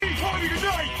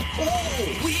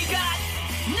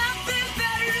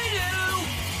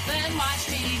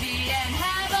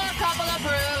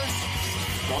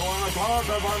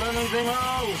about anything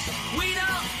else. We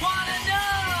don't want to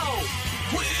know.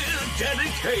 We're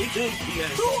dedicated,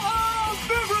 yes, To our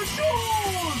favorite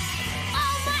shows.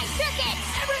 Oh, my tickets!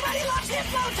 Everybody loves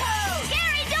Hypnotoad.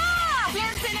 Scary Dog!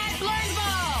 Pearson at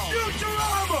Blurnsville.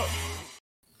 Futurama.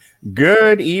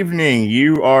 Good evening.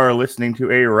 You are listening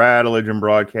to a Rattledge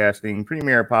Broadcasting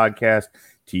Premier Podcast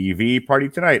TV Party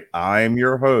Tonight. I'm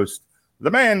your host, the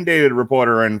mandated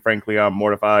reporter, and frankly, I'm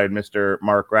mortified, Mr.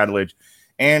 Mark Rattledge.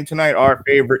 And tonight, our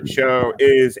favorite show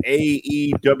is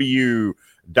AEW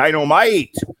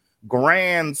Dynamite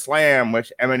Grand Slam,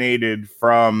 which emanated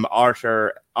from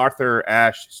Arthur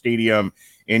Ashe Stadium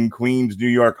in Queens, New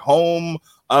York, home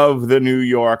of the New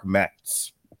York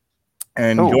Mets.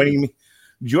 And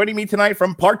joining me tonight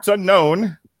from parts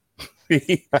unknown.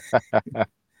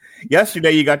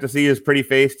 Yesterday, you got to see his pretty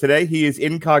face. Today, he is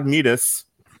incognitus.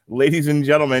 Ladies and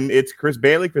gentlemen, it's Chris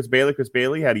Bailey. Chris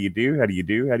Bailey, how do you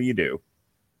do?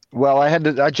 Well, I had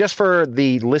to, just for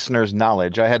the listeners'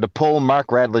 knowledge, I had to pull Mark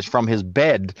Rattledge from his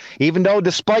bed, even though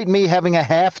despite me having a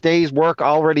half day's work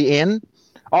already in,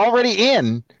 I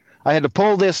had to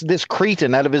pull this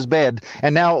cretin out of his bed.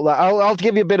 And now I'll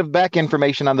give you a bit of back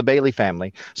information on the Bailey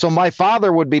family. So my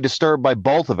father would be disturbed by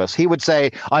both of us. He would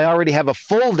say, I already have a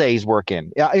full day's work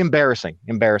in. Embarrassing,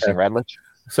 Rattledge.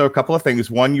 So a couple of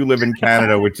things. One, you live in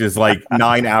Canada, which is like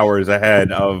 9 hours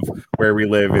ahead of where we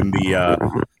live in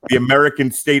the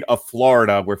American state of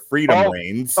Florida, where freedom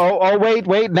reigns.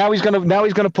 Wait. Now he's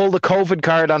gonna pull the COVID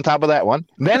card on top of that one.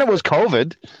 Then it was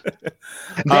COVID.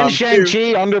 Then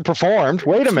Shang-Chi underperformed.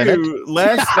 Wait a minute.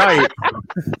 Last night.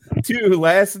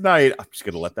 I'm just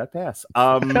gonna let that pass.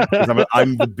 'Cause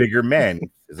I'm the bigger man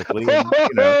physically.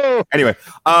 Anyway.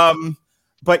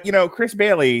 But Chris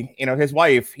Bailey, his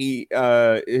wife,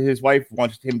 his wife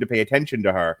wants him to pay attention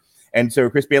to her. And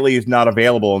so Chris Bailey is not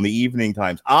available in the evening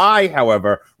times. I,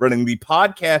 however, running the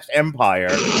podcast empire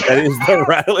that is the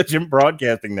Rattledge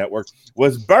Broadcasting Network,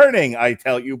 was burning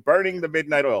the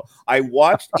midnight oil. I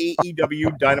watched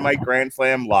AEW Dynamite Grand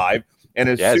Slam live, and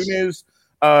as soon as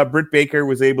Britt Baker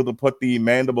was able to put the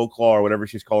mandible claw, or whatever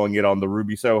she's calling it, on the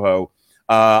Ruby Soho,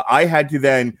 I had to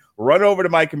then run over to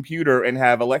my computer and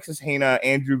have Alexis Hana,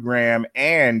 Andrew Graham,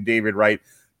 and David Wright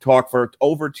talk for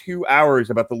over 2 hours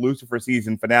about the Lucifer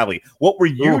season finale. What were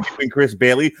you doing, Chris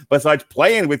Bailey, besides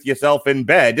playing with yourself in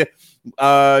bed,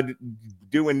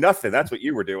 doing nothing? That's what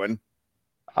you were doing.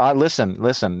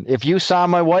 Listen. If you saw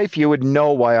my wife, you would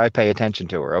know why I pay attention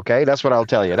to her, okay? That's what I'll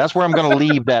tell you. That's where I'm going to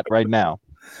leave that right now.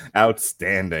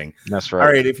 Outstanding. That's right.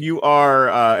 All right. If you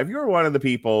are one of the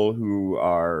people who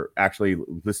are actually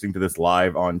listening to this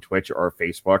live on Twitch or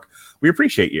Facebook, we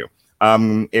appreciate you.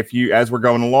 If you, as we're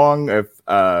going along, if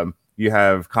you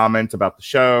have comments about the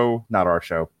show, not our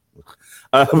show,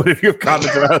 but if you have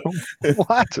comments about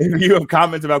if you have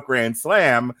comments about Grand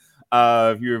Slam,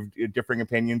 if you have differing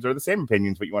opinions or the same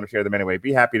opinions, but you want to share them anyway,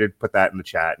 be happy to put that in the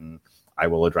chat, and I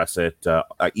will address it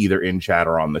either in chat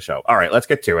or on the show. All right, let's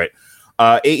get to it.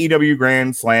 AEW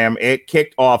Grand Slam, it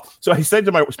kicked off. So I said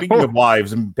to speaking of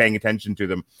wives and paying attention to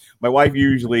them, my wife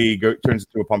usually turns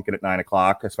into a pumpkin at 9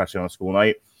 o'clock, especially on a school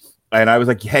night. And I was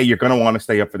like, hey, you're going to want to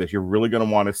stay up for this. You're really going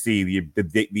to want to see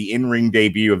the in-ring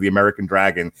debut of the American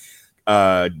Dragon,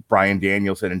 Bryan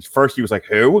Danielson. And first he was like,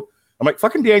 who? I'm like,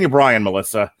 fucking Daniel Bryan,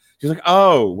 Melissa. She's like,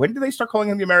 oh, when did they start calling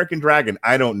him the American Dragon?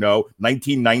 I don't know.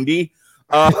 1990?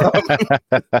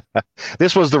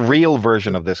 This was the real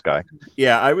version of this guy.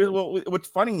 Yeah, what's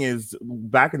funny is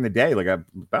back in the day, like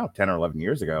about 10 or 11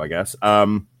 years ago, I guess,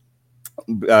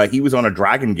 he was on a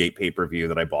Dragon Gate pay-per-view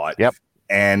that I bought. Yep.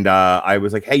 And I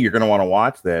was like, hey, you're going to want to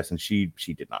watch this. And she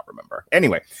did not remember.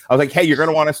 Anyway, I was like, hey, you're going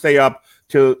to want to stay up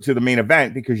to the main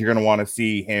event because you're going to want to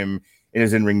see him in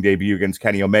his in-ring debut against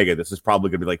Kenny Omega. This is probably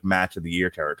going to be like match of the year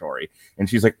territory. And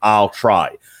she's like, I'll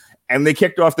try. And they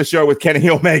kicked off the show with Kenny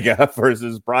Omega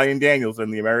versus Bryan Danielson,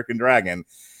 the American Dragon.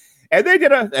 And they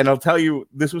did and I'll tell you,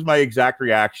 this was my exact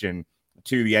reaction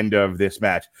to the end of this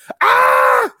match.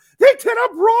 They did a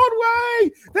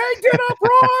Broadway!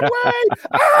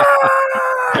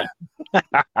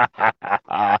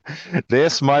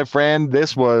 This, my friend,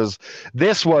 this was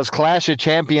Clash of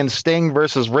Champions Sting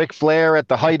versus Ric Flair at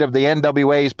the height of the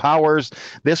NWA's powers.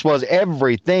 This was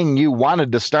everything you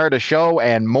wanted to start a show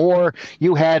and more.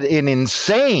 You had an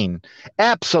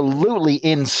absolutely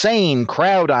insane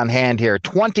crowd on hand here.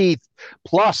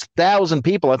 20,000+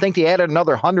 people. I think they added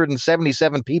another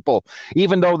 177 people,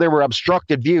 even though there were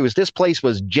obstructed views. This place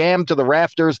was jammed to the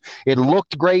rafters. It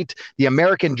looked great. The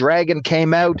American Dragon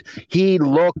came out. He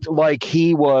looked like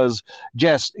he was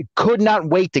just could not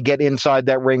wait to get inside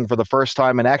that ring for the first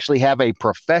time and actually have a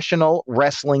professional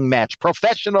wrestling match.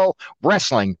 Professional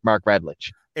wrestling, Mark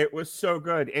Rattledge. It was so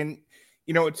good. And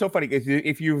It's so funny.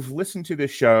 If you've listened to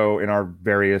this show in our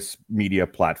various media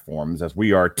platforms as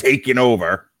we are taking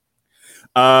over,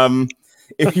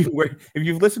 if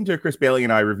you've listened to Chris Bailey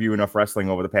and I review enough wrestling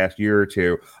over the past year or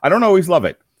two, I don't always love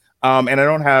it. And I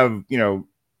don't have,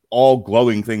 all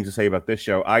glowing things to say about this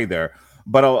show either.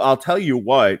 But I'll tell you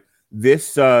what,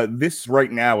 this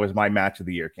right now is my match of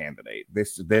the year candidate.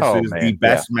 This is the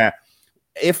best match,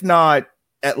 if not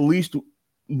at least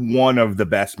one of the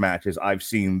best matches I've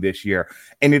seen this year.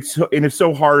 And it's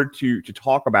so hard to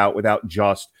talk about without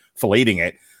just filleting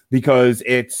it, because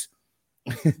it's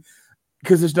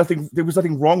because there was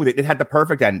nothing wrong with it. It had the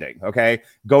perfect ending. Okay.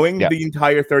 Going the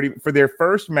entire 30 for their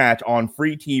first match on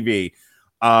free TV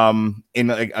in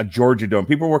a Georgia Dome.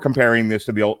 People were comparing this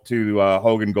to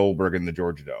Hogan Goldberg in the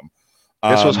Georgia Dome.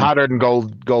 This was hotter than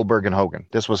Goldberg and Hogan.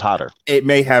 This was hotter. It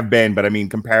may have been, but I mean,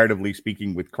 comparatively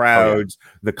speaking, with crowds,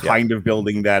 the kind of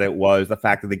building that it was, the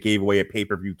fact that they gave away a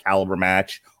pay-per-view caliber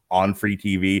match on free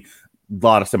TV, a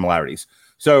lot of similarities.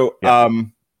 So,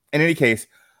 in any case,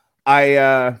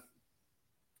 I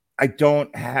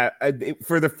don't have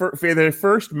for the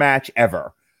first match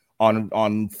ever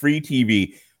on free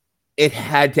TV. It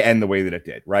had to end the way that it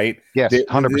did, right? Yes,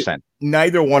 100%.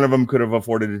 Neither one of them could have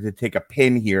afforded to take a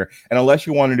pin here. And unless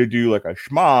you wanted to do like a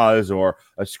schmaz or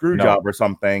a screw job or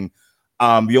something,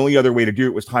 the only other way to do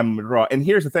it was time limit draw. And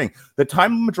here's the thing. The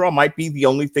time limit draw might be the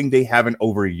only thing they haven't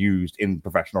overused in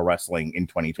professional wrestling in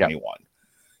 2021. Yep.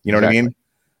 You know what I mean?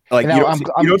 Like,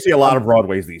 you don't see a lot of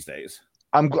Broadways these days.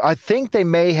 I think they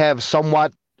may have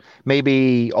somewhat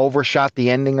maybe overshot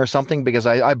the ending or something, because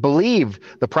I believe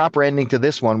the proper ending to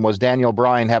this one was Daniel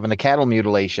Bryan having a cattle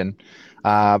mutilation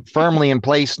firmly in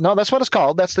place. No, that's what it's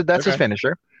called. That's his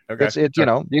finisher. Okay. It's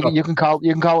you can call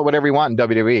it whatever you want in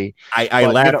WWE. I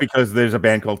laugh because there's a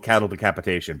band called Cattle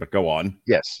Decapitation, but go on.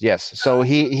 Yes. So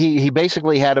he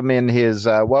basically had him in his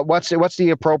what's the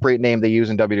appropriate name they use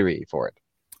in WWE for it?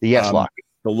 The yes lock.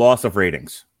 The loss of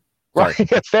ratings. Right.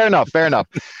 Fair enough.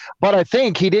 But I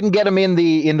think he didn't get him in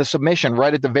the submission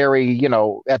right at the very,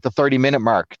 at the 30-minute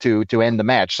mark to end the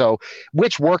match. So,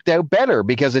 which worked out better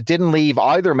because it didn't leave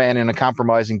either man in a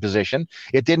compromising position.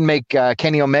 It didn't make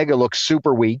Kenny Omega look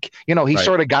super weak. He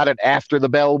sort of got it after the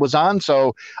bell was on.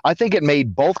 So I think it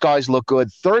made both guys look good.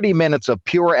 30 minutes of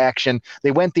pure action.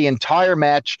 They went the entire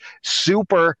match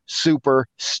super, super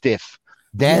stiff.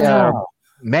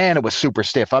 Man, it was super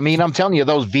stiff. I mean, I'm telling you,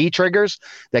 those V triggers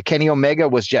that Kenny Omega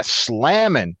was just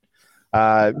slamming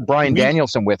Bryan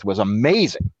Danielson with was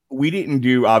amazing. We didn't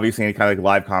do, obviously, any kind of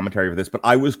live commentary for this, but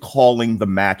I was calling the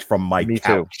match from my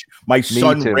couch. My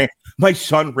son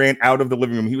ran out of the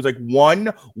living room. He was like,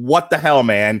 1, what the hell,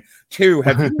 man? 2,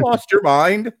 have you lost your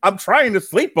mind? I'm trying to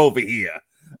sleep over here.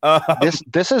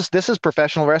 This is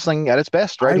professional wrestling at its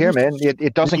best right here, man.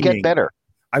 It doesn't get better.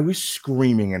 I was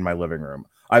screaming in my living room.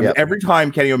 Every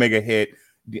time Kenny Omega hit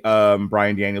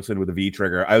Bryan Danielson with a V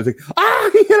trigger, I was like,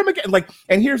 he hit him again.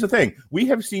 And here's the thing. We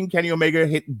have seen Kenny Omega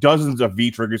hit dozens of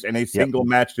V triggers in a single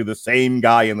match to the same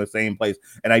guy in the same place.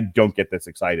 And I don't get this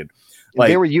excited.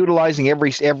 They were utilizing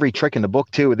every trick in the book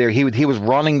too. There he was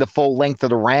running the full length of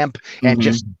the ramp and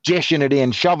just dishing it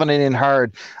in, shoving it in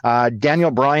hard. Daniel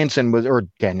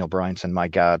Bryanson, my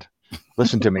God.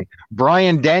 Listen to me.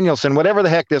 Bryan Danielson, whatever the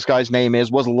heck this guy's name is,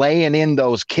 was laying in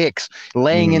those kicks,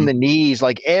 laying in the knees.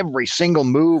 Like every single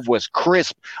move was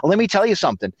crisp. Let me tell you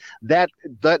something. That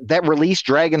release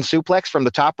dragon suplex from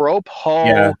the top rope.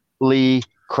 Holy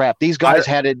crap. These guys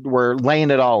were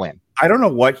laying it all in. I don't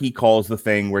know what he calls the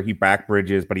thing where he back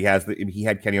bridges, but he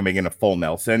had Kenny Omega in a full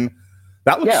Nelson.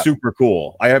 That looks super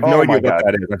cool. I have no idea what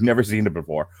that is. I've never seen it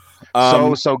before.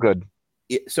 So good.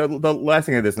 So the last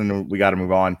thing of this, and then we got to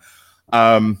move on.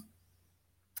 Also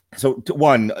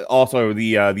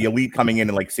the Elite coming in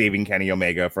and saving Kenny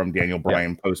Omega from Daniel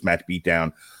Bryan post-match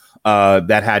beatdown.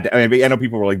 That had to, I know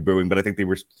people were booing, but I think they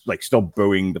were still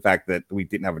booing the fact that we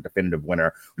didn't have a definitive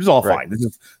winner, which is all fine. This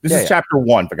is chapter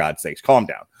 1, for God's sakes. Calm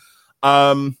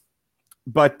down.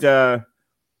 What I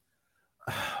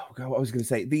was going to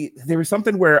say, there was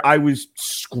something where I was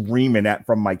screaming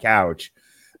from my couch,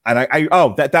 and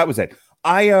that was it.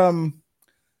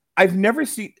 I've never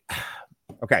seen.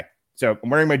 Okay, so I'm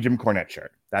wearing my Jim Cornette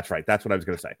shirt. That's right. That's what I was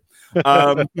going to say.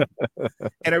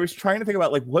 And I was trying to think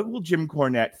about what will Jim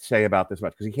Cornette say about this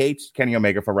match, because he hates Kenny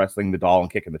Omega for wrestling the doll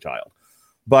and kicking the child.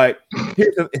 But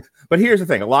here's the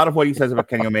thing. A lot of what he says about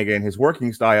Kenny Omega and his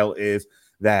working style is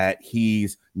that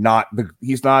he's not the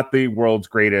world's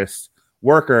greatest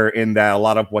worker, in that a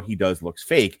lot of what he does looks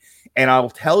fake. And I'll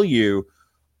tell you,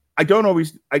 I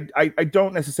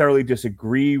don't necessarily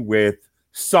disagree with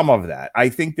some of that. I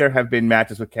think there have been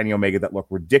matches with Kenny Omega that look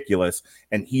ridiculous,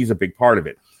 and he's a big part of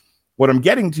it. What I'm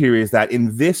getting to is that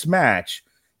in this match,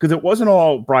 because it wasn't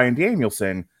all Bryan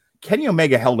Danielson, Kenny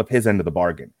Omega held up his end of the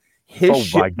bargain.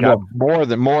 My God, more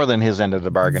than his end of the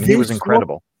bargain. He was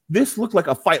incredible. This looked like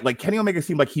a fight. Like Kenny Omega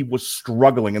seemed like he was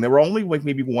struggling, and there were only like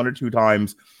maybe 1 or 2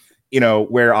 times,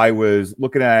 where I was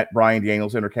looking at Bryan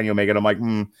Danielson or Kenny Omega, and I'm like,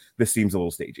 this seems a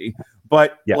little stagey.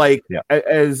 But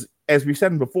as we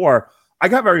said before, I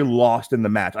got very lost in the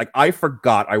match. Like I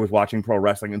forgot I was watching pro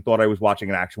wrestling and thought I was watching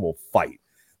an actual fight.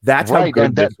 That's right, how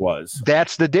good this was.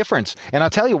 That's the difference. And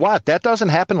I'll tell you what, that doesn't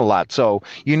happen a lot. So,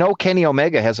 Kenny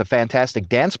Omega has a fantastic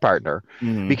dance partner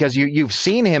because you've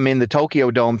seen him in the Tokyo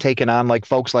Dome taking on like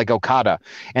folks like Okada.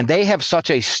 And they have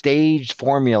such a staged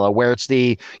formula where it's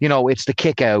the, it's the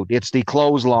kick out, it's the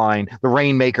clothesline, the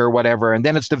rainmaker, whatever. And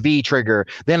then it's the V trigger.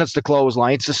 Then it's the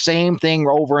clothesline. It's the same thing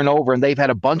over and over. And they've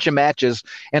had a bunch of matches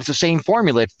and it's the same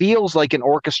formula. It feels like an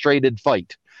orchestrated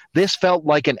fight. This felt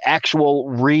like an actual,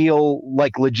 real,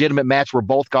 like legitimate match where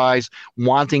both guys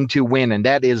wanting to win. And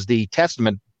that is the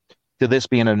testament to this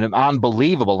being an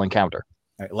unbelievable encounter.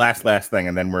 All right, last thing,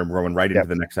 and then we're going right into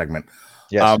the next segment.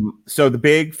 Yes. So the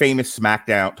big famous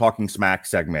SmackDown Talking Smack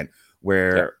segment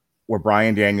where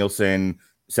Bryan Danielson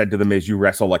said to The Miz, "You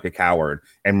wrestle like a coward,"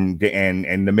 and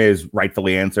The Miz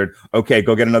rightfully answered, "Okay,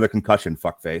 go get another concussion,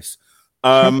 fuckface."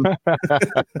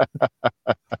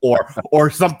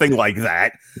 or something like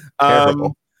that.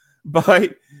 But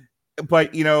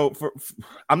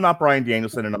I'm not Bryan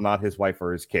Danielson and I'm not his wife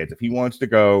or his kids. If he wants to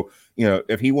go, to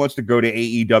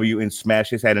AEW and smash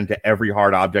his head into every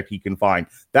hard object he can find,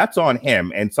 that's on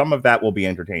him. And some of that will be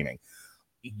entertaining.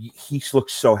 He looked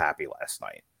so happy last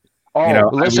night. Oh,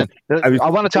 listen, I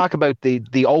want to talk about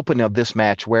the open of this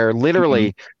match where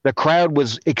literally the crowd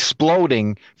was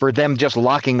exploding for them just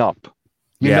locking up.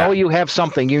 You have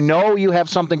something. You have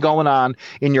something going on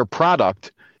in your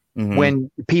product when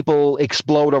people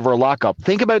explode over a lockup.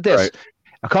 Think about this. Right.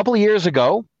 A couple of years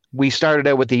ago, we started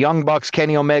out with the Young Bucks,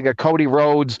 Kenny Omega, Cody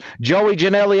Rhodes, Joey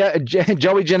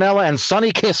Janela, and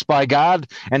Sonny Kiss, by God.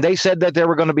 And they said that they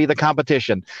were going to be the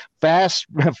competition. Flash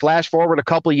forward a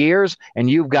couple of years, and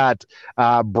you've got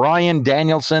Bryan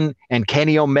Danielson and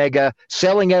Kenny Omega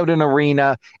selling out an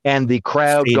arena, and the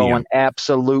crowd going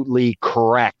absolutely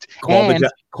correct.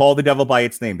 Call the devil by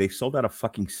its name. They sold out a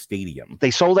fucking stadium.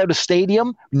 They sold out a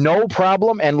stadium, no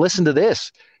problem. And listen to this.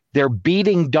 They're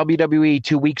beating WWE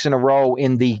 2 weeks in a row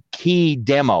in the key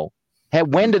demo.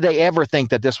 When did they ever think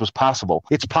that this was possible?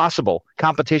 It's possible.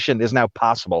 Competition is now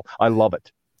possible. I love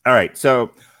it. All right.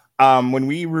 So when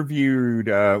we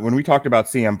talked about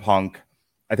CM Punk,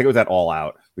 I think it was at All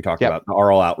Out. We talked about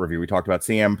our All Out review. We talked about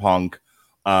CM Punk.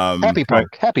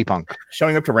 Happy Punk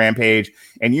showing up to Rampage,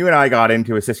 and you and I got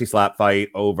into a sissy slap fight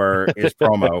over his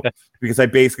promo because I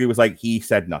basically was like, he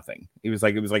said nothing. It was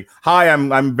like, hi,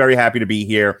 I'm very happy to be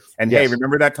here, and hey,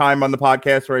 remember that time on the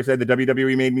podcast where I said the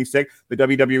WWE made me sick? The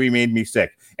WWE made me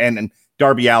sick, and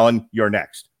Darby Allin, you're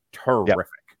next. Terrific.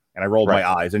 And I rolled my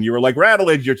eyes, and you were like,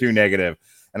 Rattledge, you're too negative.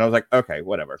 And I was like, okay,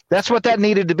 whatever. That's what that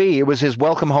needed to be. It was his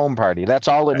welcome home party. That's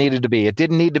all it needed to be. It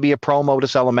didn't need to be a promo to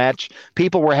sell a match.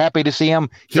 People were happy to see him.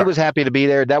 He was happy to be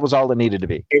there. That was all it needed to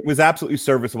be. It was absolutely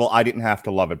serviceable. I didn't have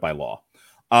to love it by law.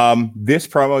 This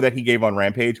promo that he gave on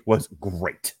Rampage was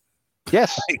great.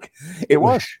 Yes, it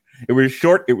was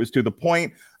short. It was to the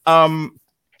point.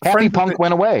 Happy Punk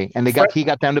went away, and he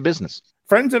got down to business.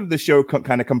 Friends of the show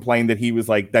kind of complained that he was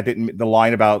like, the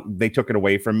line about they took it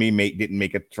away from me didn't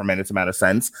make a tremendous amount of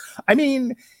sense. I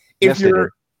mean, I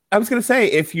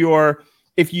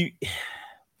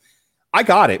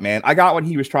got it, man. I got what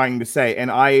he was trying to say.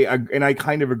 And I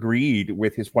kind of agreed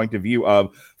with his point of view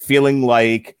of feeling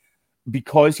like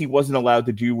because he wasn't allowed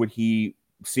to do what he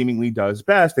seemingly does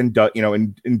best and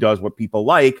does what people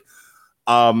like,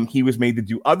 he was made to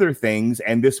do other things.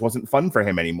 And this wasn't fun for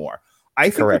him anymore. I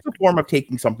think it's a form of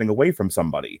taking something away from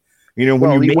somebody.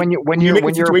 When you make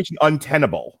a situation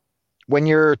untenable. When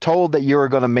you're told that you're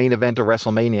going to main event a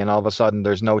WrestleMania and all of a sudden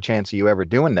there's no chance of you ever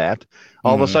doing that,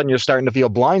 all of a sudden you're starting to feel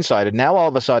blindsided. Now all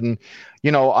of a sudden,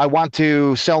 I want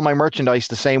to sell my merchandise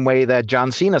the same way that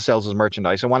John Cena sells his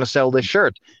merchandise. I want to sell this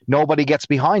shirt. Nobody gets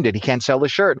behind it. He can't sell the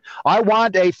shirt. I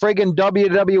want a friggin'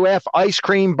 WWF ice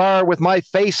cream bar with my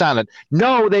face on it.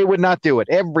 No, they would not do it.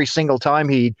 Every single time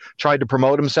he tried to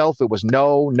promote himself, it was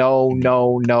no.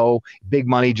 Big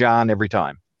money, John, every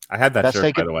time. I had that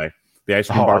shirt, by the way. The ice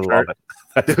cream bar shirt.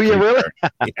 Do you really?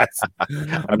 Yes.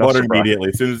 I bought it immediately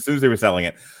as soon as they were selling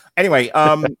it. Anyway,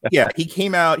 he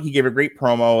came out, he gave a great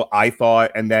promo, I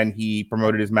thought, and then he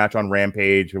promoted his match on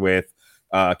Rampage with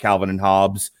Calvin and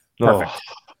Hobbs. Perfect.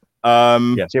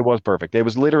 Yes, it was perfect. It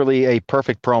was literally a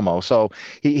perfect promo. So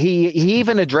he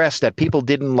even addressed that people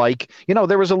didn't like,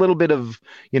 there was a little bit of,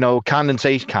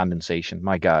 condensation.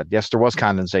 My God. Yes, there was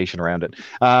condensation around it.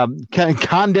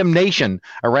 Condemnation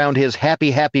around his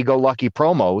happy-go-lucky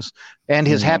promos and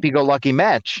his happy-go-lucky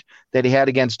match that he had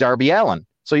against Darby Allin.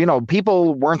 So,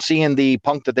 people weren't seeing the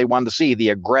Punk that they wanted to see, the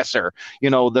aggressor,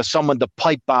 the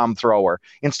pipe bomb thrower.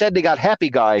 Instead, they got Happy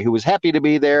Guy who was happy to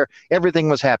be there. Everything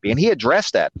was happy. And he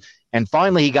addressed that. And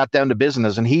finally, he got down to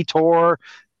business and he tore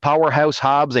Powerhouse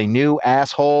Hobbs a new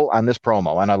asshole on this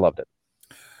promo. And I loved it.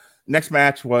 Next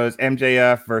match was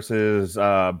MJF versus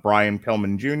Brian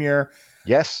Pillman Jr.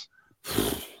 Yes.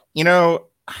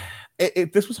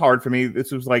 This was hard for me.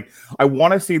 This was like, I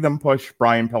want to see them push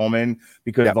Brian Pillman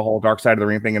because of the whole Dark Side of the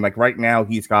Ring thing. And like right now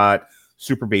he's got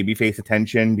super babyface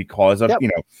attention because of,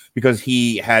 because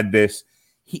he had this,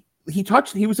 he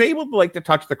was able to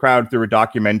touch the crowd through a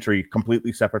documentary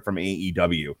completely separate from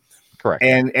AEW. Correct.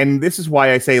 And this is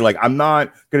why I say, like, I'm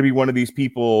not going to be one of these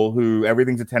people who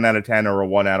everything's a 10 out of 10 or a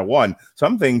 1 out of 1.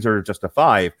 Some things are just a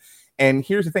 5. And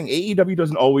here's the thing, AEW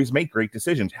doesn't always make great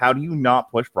decisions. How do you not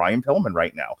push Brian Pillman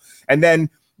right now? And then,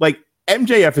 like,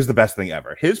 MJF is the best thing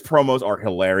ever. His promos are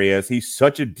hilarious. He's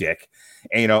such a dick.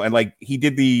 And, and like, he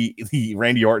did the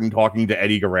Randy Orton talking to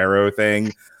Eddie Guerrero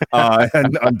thing on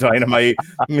Dynamite.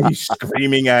 He's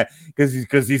screaming at,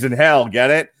 because he's in hell, get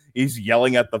it? He's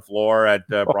yelling at the floor at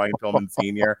Brian Pillman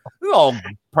Sr. This is all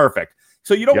perfect.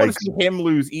 So you don't want to see him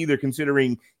lose either,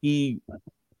 considering he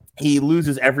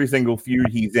loses every single feud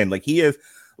he's in. Like, he is,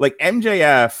 like,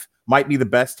 MJF might be the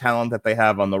best talent that they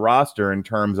have on the roster in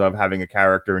terms of having a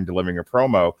character and delivering a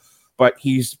promo, but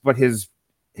his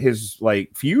like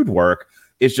feud work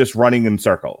is just running in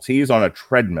circles. He's on a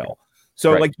treadmill.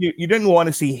 So like you didn't want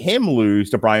to see him lose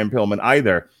to Brian Pillman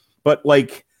either, but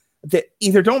like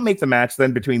either don't make the match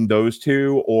then between those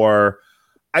two, or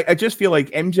I just feel like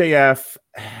MJF,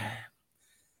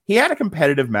 he had a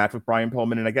competitive match with Brian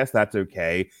Pillman, and I guess that's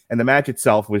okay. And the match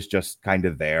itself was just kind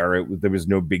of there. There was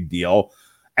no big deal.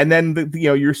 And then,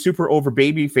 you're super over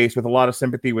babyface with a lot of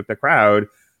sympathy with the crowd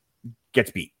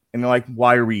gets beat. And they're like,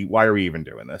 why are we even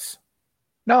doing this?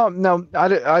 No,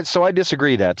 so I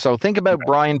disagree that. So think about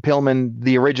Brian Pillman,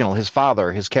 the original, his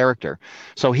father, his character.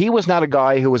 So he was not a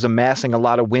guy who was amassing a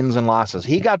lot of wins and losses.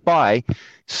 He got by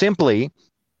simply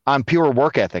on pure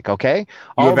work ethic, okay?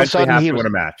 All of a sudden, he was in a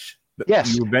match.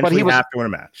 Yes, you eventually have to win a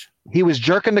match. He was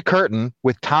jerking the curtain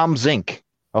with Tom Zink,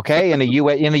 okay, in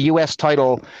a U.S.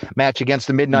 title match against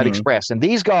the Midnight Express. And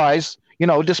these guys,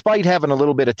 despite having a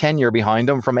little bit of tenure behind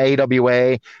them from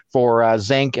AWA for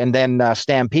Zink and then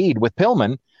Stampede with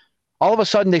Pillman, all of a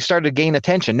sudden they started to gain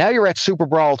attention. Now you're at Super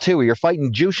Brawl 2. You're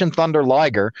fighting Jushin Thunder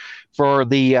Liger for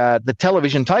the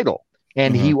television title,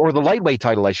 and or the lightweight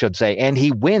title, I should say, and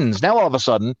he wins. Now all of a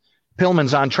sudden,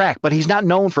 Pillman's on track, but he's not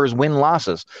known for his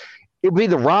win-losses. It would be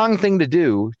the wrong thing to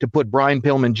do to put Brian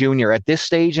Pillman Jr. at this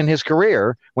stage in his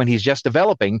career when he's just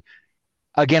developing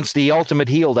against the ultimate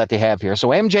heel that they have here. So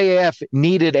MJF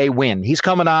needed a win. He's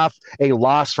coming off a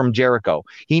loss from Jericho.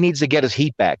 He needs to get his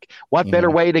heat back. What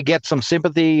better way to get some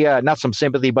sympathy, not some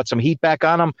sympathy, but some heat back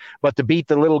on him, but to beat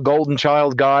the little golden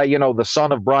child guy, the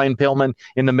son of Brian Pillman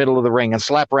in the middle of the ring and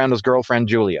slap around his girlfriend,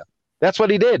 Julia. That's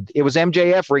what he did. It was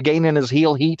MJF regaining his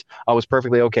heel heat. I was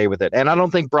perfectly okay with it. And I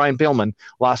don't think Brian Pillman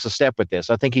lost a step with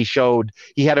this. I think he showed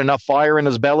he had enough fire in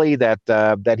his belly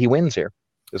that he wins here.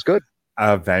 It's good.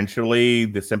 Eventually,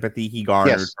 the sympathy he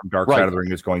garnered from Dark Side of the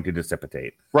Ring is going to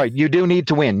dissipate. Right. You do need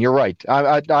to win. You're right.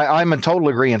 I'm in total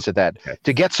agreement with that. Okay.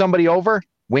 To get somebody over,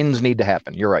 wins need to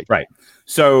happen. You're right. Right.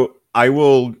 So I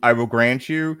will grant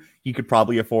you he could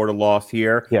probably afford a loss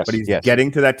here. Yes, but he's getting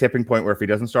to that tipping point where if he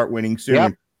doesn't start winning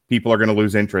soon, people are going to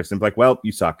lose interest and be like, well,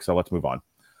 you suck, so let's move on.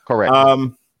 Correct.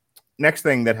 Next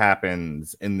thing that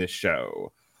happens in this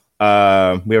show, we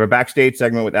have a backstage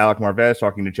segment with Alec Marvez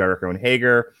talking to Jericho and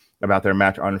Hager about their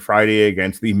match on Friday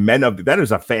against the Men of... That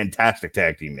is a fantastic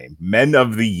tag team name. Men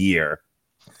of the Year.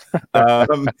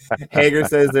 Hager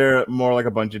says they're more like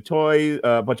a bunch of toys,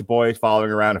 a bunch of boys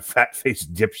following around a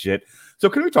fat-faced dipshit. So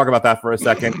can we talk about that for a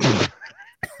second?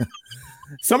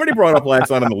 Somebody brought up last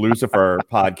night on the Lucifer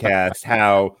podcast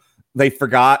how they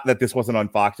forgot that this wasn't on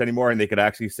Fox anymore and they could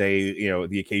actually say,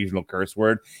 the occasional curse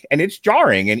word. And it's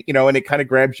jarring. And, and it kind of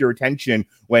grabs your attention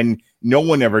when no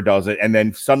one ever does it. And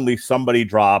then suddenly somebody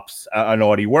drops a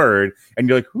naughty word and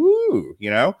you're like, ooh,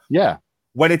 Yeah.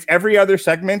 When it's every other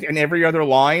segment and every other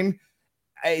line,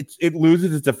 it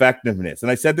loses its effectiveness. And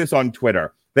I said this on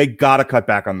Twitter. They got to cut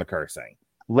back on the cursing.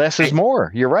 Less is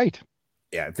more. You're right.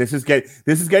 Yeah, this is getting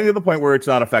to the point where it's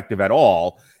not effective at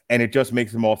all, and it just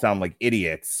makes them all sound like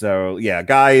idiots. So, yeah,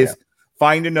 guys,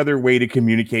 find another way to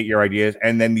communicate your ideas,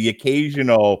 and then the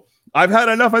occasional, I've had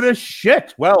enough of this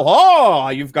shit.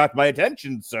 Well, you've got my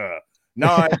attention, sir.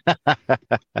 No,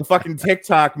 the fucking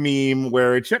TikTok meme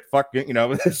where it's shit fucking,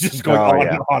 it's just going on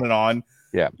and on and on.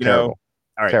 Yeah, terrible.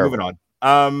 All right, moving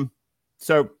on.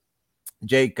 So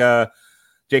Jake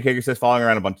Hager says following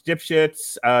around a bunch of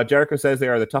dipshits. Jericho says they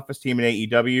are the toughest team in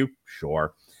AEW.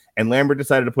 Sure. And Lambert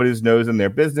decided to put his nose in their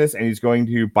business, and he's going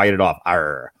to bite it off.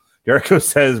 Arr. Jericho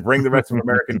says bring the rest of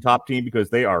American top team because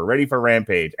they are ready for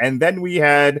Rampage. And then we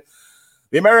had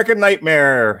the American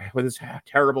Nightmare with his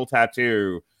terrible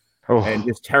tattoo and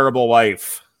his terrible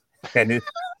wife and his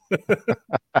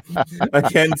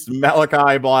against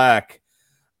Malachi Black.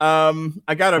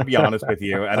 I gotta be honest with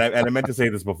you, and I meant to say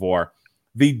this before.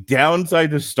 The downside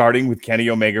to starting with Kenny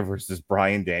Omega versus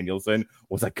Bryan Danielson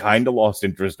was I kind of lost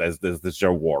interest as the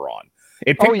show wore on.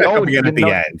 It picked back up again at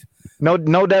the end.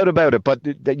 No doubt about it. But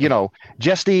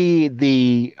just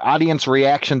the audience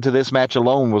reaction to this match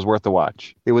alone was worth the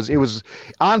watch. It was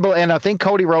unbelievable, and I think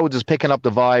Cody Rhodes is picking up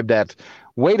the vibe that,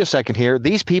 wait a second here,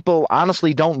 these people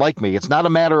honestly don't like me. It's not a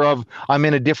matter of I'm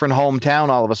in a different hometown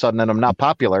all of a sudden and I'm not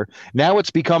popular. Now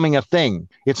it's becoming a thing.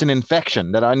 It's an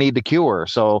infection that I need to cure.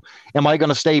 So am I going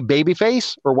to stay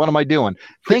babyface or what am I doing?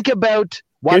 Think about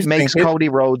what makes Cody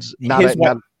Rhodes go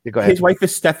ahead. His wife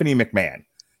is Stephanie McMahon.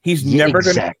 He's never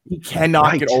gonna. He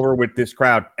cannot get over with this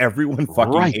crowd. Everyone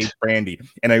fucking hates Brandy,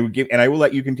 and I will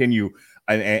let you continue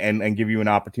and give you an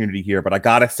opportunity here. But I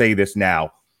gotta say this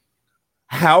now.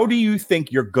 How do you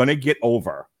think you're gonna get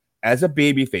over as a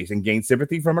babyface and gain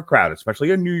sympathy from a crowd, especially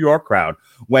a New York crowd,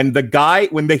 when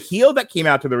the heel that came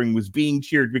out to the ring was being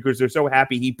cheered because they're so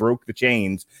happy he broke the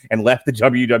chains and left the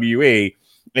WWE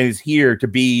and is here to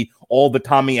be all the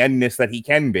Tommy Endness that he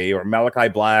can be, or Malachi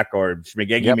Black, or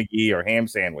Schmagegi McGee, or Ham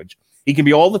Sandwich. He can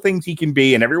be all the things he can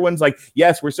be, and everyone's like,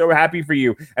 yes, we're so happy for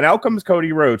you. And out comes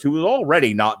Cody Rhodes, who was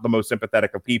already not the most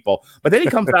sympathetic of people, but then he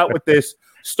comes out with this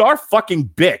star fucking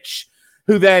bitch,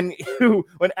 when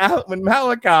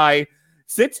Malachi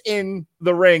sits in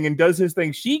the ring and does his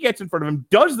thing, she gets in front of him,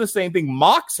 does the same thing,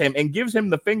 mocks him, and gives him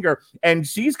the finger. And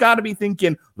she's got to be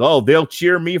thinking, oh, they'll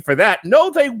cheer me for that. No,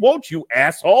 they won't, you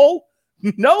asshole.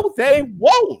 No, they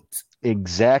won't.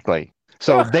 Exactly.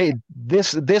 So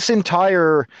this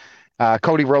entire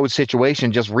Cody Rhodes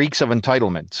situation just reeks of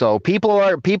entitlement. So people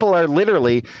are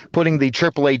literally putting the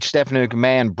Triple H Stephanie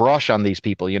McMahon brush on these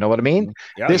people. You know what I mean?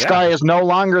 This guy is no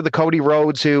longer the Cody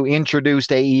Rhodes who introduced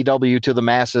AEW to the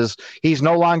masses. He's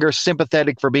no longer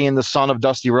sympathetic for being the son of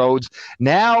Dusty Rhodes.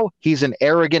 Now he's an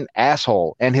arrogant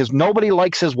asshole, and nobody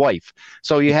likes his wife.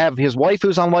 So you have his wife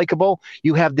who's unlikable.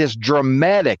 You have this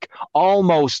dramatic,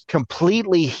 almost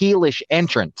completely heelish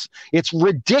entrance. It's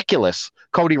ridiculous.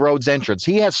 Cody Rhodes' entrance.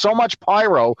 He has so much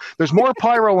pyro. There's more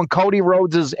pyro in Cody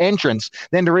Rhodes' entrance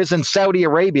than there is in Saudi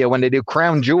Arabia when they do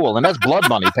Crown Jewel, and that's blood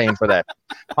money paying for that.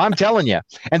 I'm telling you.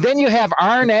 And then you have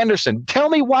Arn Anderson. Tell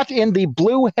me what in the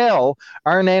blue hell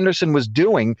Arn Anderson was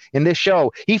doing in this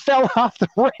show. He fell off the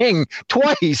ring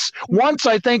twice. Once,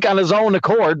 I think, on his own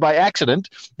accord by accident.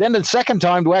 Then the second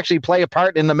time to actually play a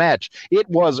part in the match. It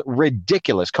was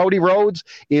ridiculous. Cody Rhodes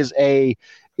is a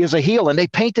heel, and they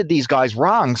painted these guys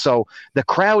wrong. So the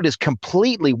crowd is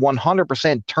completely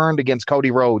 100% turned against Cody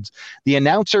Rhodes. The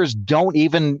announcers don't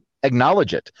even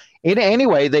acknowledge it.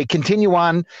 Anyway, they continue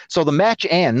on. So the match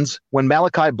ends when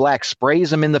Malachi Black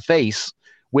sprays him in the face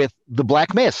with the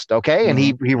black mist, okay? And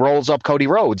he rolls up Cody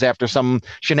Rhodes after some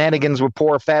shenanigans with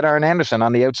poor fat Arn Anderson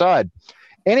on the outside.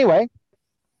 Anyway,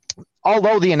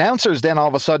 although the announcers then all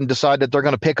of a sudden decide that they're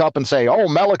going to pick up and say, oh,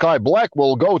 Malachi Black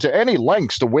will go to any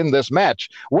lengths to win this match.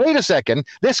 Wait a second.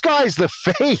 This guy's the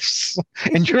face,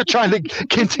 and you're trying to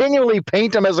continually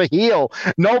paint him as a heel.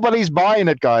 Nobody's buying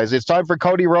it, guys. It's time for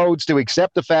Cody Rhodes to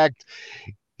accept the fact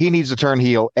he needs to turn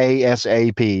heel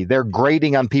ASAP. They're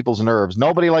grating on people's nerves.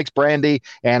 Nobody likes Brandy,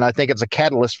 and I think it's a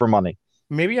catalyst for money.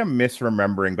 Maybe I'm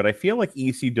misremembering, but I feel like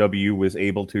ECW was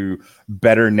able to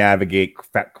better navigate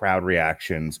crowd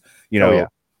reactions. And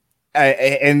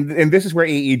this is where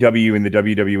AEW and the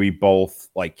WWE both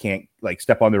can't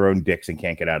step on their own dicks and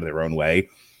can't get out of their own way.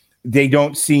 They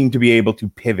don't seem to be able to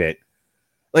pivot.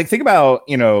 Think about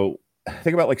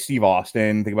Steve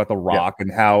Austin. Think about The Rock and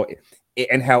how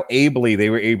ably they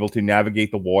were able to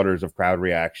navigate the waters of crowd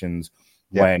reactions.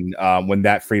 When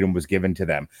that freedom was given to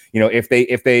them,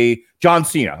 if John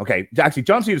Cena, okay, actually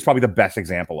John Cena is probably the best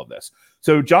example of this.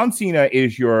 So John Cena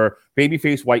is your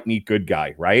babyface white meat good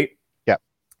guy, right? Yeah.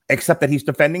 Except that he's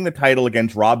defending the title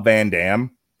against Rob Van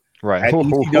Dam, right? At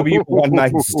ECW One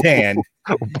Night Stand.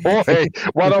 Boy,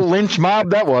 what a lynch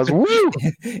mob that was! Woo!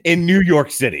 In New York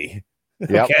City.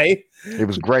 Yep. Okay, it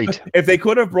was great. If they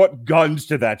could have brought guns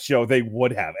to that show, they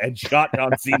would have and shot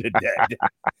John Cena dead.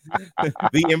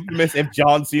 The infamous "if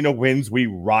John Cena wins, we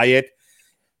riot."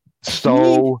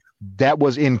 So that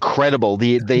was incredible.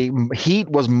 The heat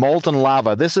was molten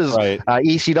lava. This is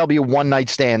ECW One Night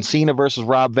Stand, Cena versus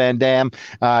Rob Van Dam,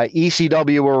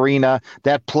 ECW Arena.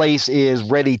 That place is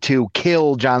ready to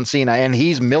kill John Cena, and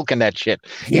he's milking that shit.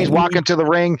 He's walking to the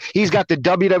ring. He's got the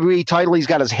WWE title. He's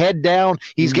got his head down.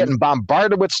 He's getting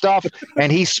bombarded with stuff,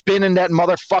 and he's spinning that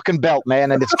motherfucking belt,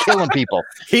 man, and it's killing people.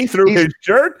 He threw his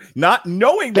shirt, not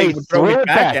knowing they would throw it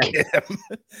back at him.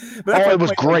 It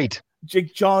was great.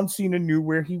 John Cena knew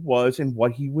where he was and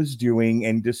what he was doing,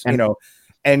 and just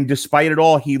and despite it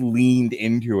all, he leaned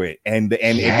into it. And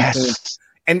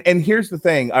here's the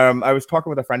thing. I was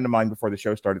talking with a friend of mine before the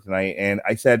show started tonight, and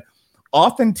I said,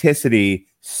 authenticity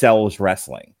sells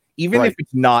wrestling, even if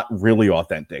it's not really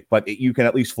authentic, but you can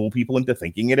at least fool people into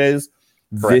thinking it is.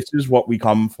 This is what we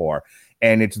come for,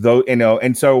 and it's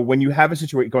and so when you have a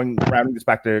situation rounding this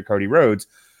back to Cody Rhodes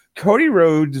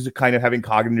is kind of having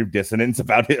cognitive dissonance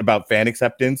about fan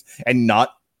acceptance and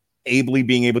not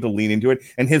being able to lean into it,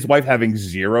 and his wife having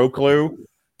zero clue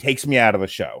takes me out of the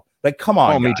show. Like, come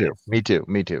on, guys. Me too.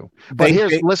 But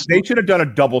they should have done a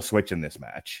double switch in this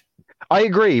match. I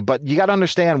agree, but you got to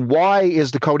understand, why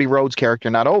is the Cody Rhodes character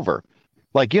not over?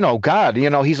 Like, God,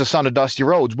 he's the son of Dusty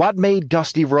Rhodes. What made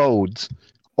Dusty Rhodes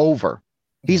over?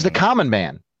 He's the common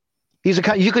man.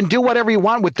 You can do whatever you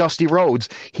want with Dusty Rhodes.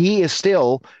 He is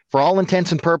still, for all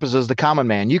intents and purposes, the common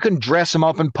man. You can dress him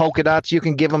up in polka dots. You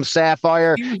can give him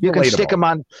sapphire. You can stick him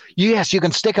on. Yes, you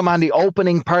can stick him on the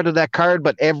opening part of that card.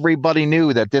 But everybody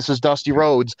knew that this is Dusty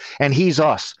Rhodes, and he's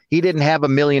us. He didn't have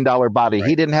 $1 million body. Right.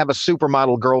 He didn't have a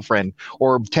supermodel girlfriend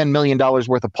or $10 million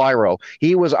worth of pyro.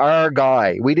 He was our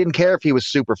guy. We didn't care if he was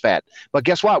super fat. But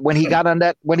guess what? When he got on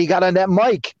that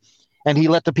mic, and he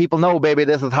let the people know, baby,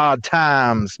 this is hard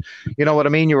times. You know what I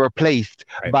mean? You were replaced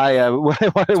by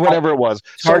whatever it was.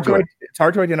 It's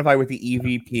hard to identify with the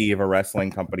EVP of a wrestling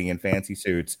company in fancy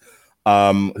suits,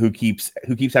 who keeps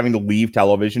having to leave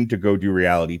television to go do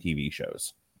reality TV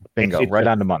shows. Bingo, right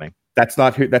on the money. That's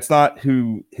not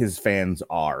who his fans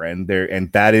are, and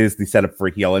that is the setup for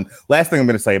a heel. And last thing I'm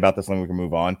going to say about this, and then we can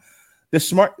move on.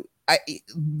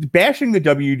 Bashing the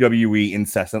WWE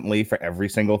incessantly for every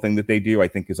single thing that they do, I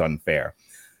think, is unfair.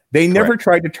 They never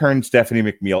tried to turn Stephanie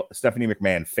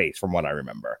McMahon face, from what I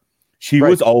remember. She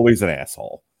was always an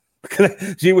asshole.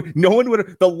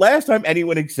 The last time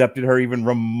anyone accepted her even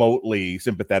remotely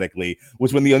sympathetically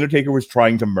was when the Undertaker was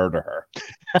trying to murder her.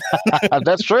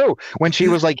 That's true. When she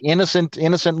was like innocent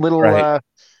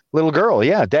little girl.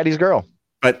 Yeah, daddy's girl.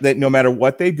 But that no matter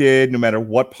what they did, no matter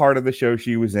what part of the show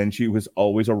she was in, she was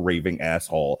always a raving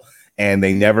asshole. And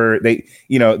they never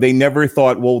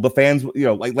thought, well, the fans,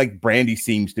 like Brandy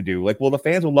seems to do, like, well, the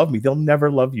fans will love me. They'll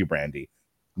never love you, Brandy.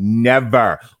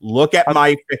 Never. Look at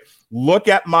my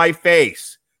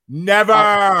face.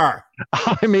 Never.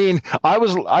 I mean,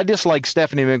 I disliked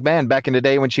Stephanie McMahon back in the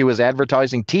day when she was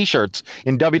advertising T-shirts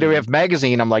in WWF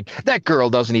magazine. I'm like, that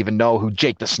girl doesn't even know who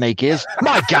Jake the Snake is.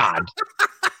 My God.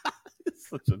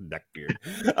 Such a neckbeard.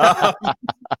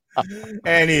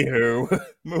 Anywho,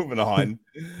 moving on.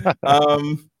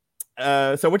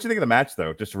 So what do you think of the match,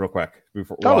 though? Just real quick. You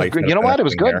know what? It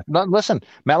was good. No, listen,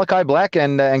 Malachi Black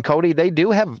and Cody, they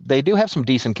do have some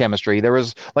decent chemistry. There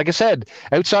was, like I said,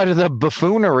 outside of the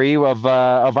buffoonery of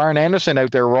Arn Anderson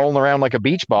out there rolling around like a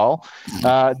beach ball,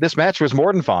 this match was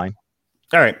more than fine.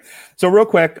 All right. So real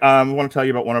quick, we want to tell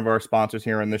you about one of our sponsors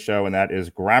here in the show, and that is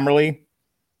Grammarly.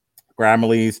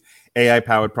 Grammarly's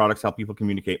AI-powered products help people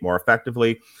communicate more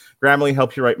effectively. Grammarly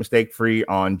helps you write mistake-free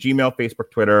on Gmail,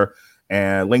 Facebook, Twitter,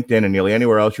 and LinkedIn, and nearly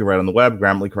anywhere else you write on the web.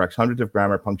 Grammarly corrects hundreds of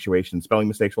grammar, punctuation, and spelling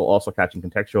mistakes while also catching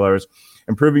contextual errors,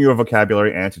 improving your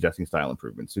vocabulary, and suggesting style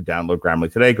improvements. To download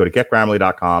Grammarly today, go to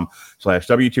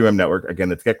getgrammarly.com/W2M Network. Again,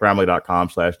 that's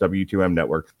getgrammarly.com/W2M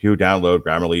Network to download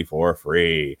Grammarly for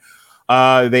free.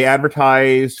 They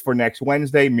advertised for next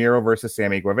Wednesday, Miro versus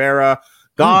Sammy Guevara.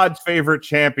 God's favorite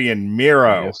champion,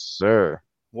 Miro. Yes, sir.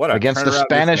 What a against the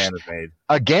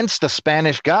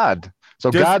Spanish God.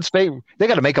 So God's favorite. They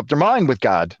got to make up their mind with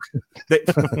God.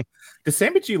 Does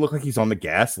Sammy G look like he's on the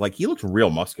gas? Like, he looks real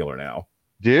muscular now.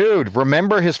 Dude,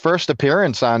 remember his first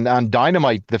appearance on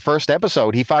Dynamite, the first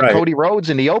episode? He fought Cody Rhodes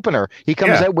in the opener. He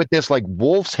comes out with this like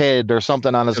wolf's head or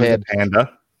something on his head.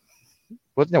 Panda.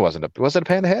 Was it a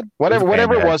panda head?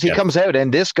 Whatever it was, he comes out,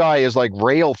 and this guy is like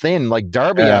rail thin, like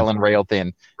Darby Allin rail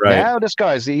thin. Right. Now this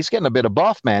he's getting a bit of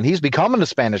buff, man. He's becoming the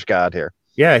Spanish God here.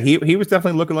 Yeah, he was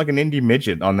definitely looking like an indie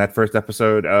midget on that first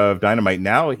episode of Dynamite.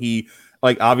 Now he,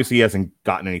 like, obviously he hasn't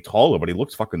gotten any taller, but he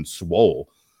looks fucking swole.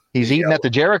 He's eating at the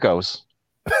Jericho's.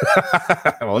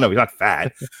 Well, no, he's not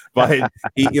fat, but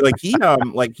he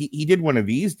did one of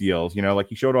these deals, like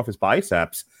he showed off his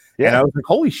biceps, and I was like,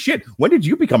 holy shit, when did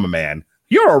you become a man?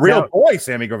 You're a real boy,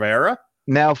 Sammy Guevara.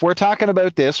 Now, if we're talking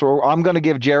about this, I'm going to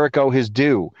give Jericho his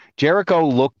due. Jericho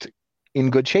looked in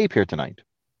good shape here tonight.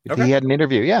 Okay. He had an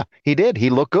interview. Yeah, he did. He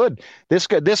looked good. This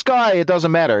guy, it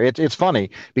doesn't matter. It's funny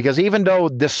because even though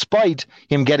despite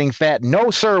him getting fat,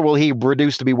 no, sir, will he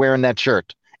reduce to be wearing that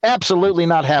shirt. Absolutely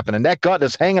not happening. That gut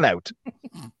is hanging out.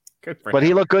 But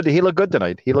he looked good. He looked good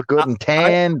tonight. He looked good and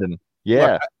tanned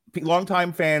Look,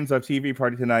 longtime fans of TV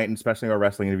Party Tonight and especially our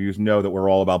wrestling interviews know that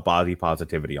we're all about body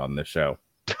positivity on this show.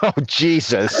 Oh,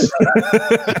 Jesus.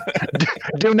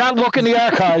 Do not look in the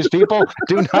archives, people.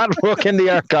 Do not look in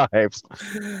the archives.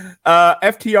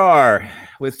 FTR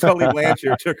with Tully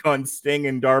Blanchard took on Sting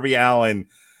and Darby Allin.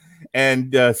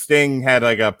 And Sting had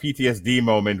like a PTSD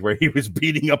moment where he was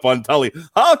beating up on Tully.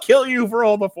 I'll kill you for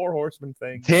all the Four Horsemen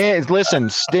things. Listen,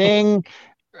 Sting,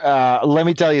 let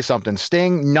me tell you something.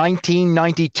 Sting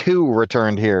 1992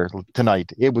 returned here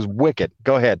tonight. It was wicked.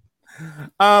 Go ahead.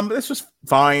 This was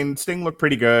fine. Sting looked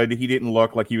pretty good. He didn't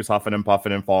look like he was huffing and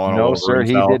puffing and falling all over sir,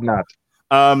 himself. He did not.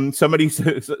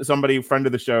 Somebody, friend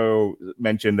of the show,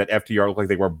 mentioned that FTR looked like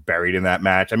they were buried in that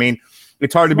match. I mean,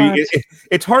 it's hard to be.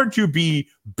 It's hard to be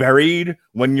buried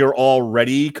when you're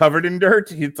already covered in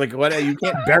dirt. It's like, what? You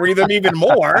can't bury them even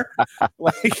more.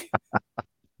 Like,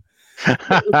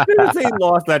 as soon as they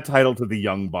lost that title to the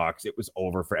Young Bucks, it was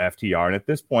over for FTR. And at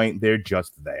this point, they're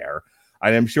just there.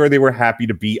 And I'm sure they were happy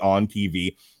to be on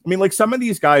TV. I mean, like some of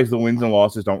these guys, the wins and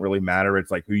losses don't really matter.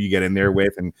 It's like who you get in there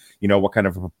with and, what kind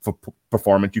of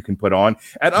performance you can put on.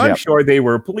 And I'm sure they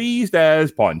were pleased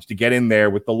as punch to get in there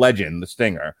with the legend, the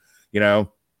Stinger, 100%.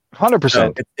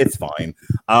 So it's fine.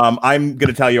 I'm going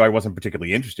to tell you I wasn't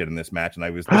particularly interested in this match.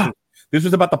 And this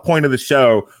was about the point of the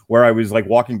show where I was like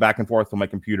walking back and forth on my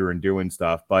computer and doing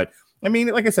stuff. But I mean,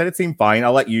 like I said, it seemed fine.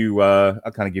 I'll let you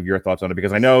I'll kind of give your thoughts on it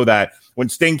because I know that when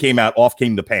Sting came out, off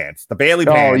came the pants. The Bailey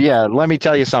pants. Oh, yeah. Let me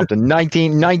tell you something.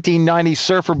 1990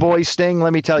 Surfer Boy Sting,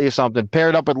 let me tell you something.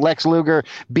 Paired up with Lex Luger,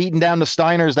 beating down the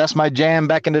Steiners. That's my jam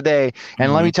back in the day.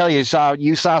 And let me tell you,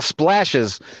 you saw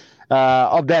splashes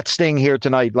of that Sting here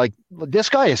tonight. Like, this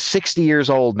guy is 60 years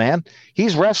old, man.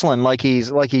 He's wrestling like he's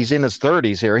in his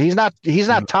 30s here. He's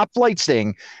not top flight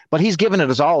Sting, but he's giving it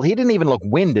his all. He didn't even look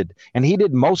winded, and he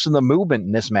did most of the movement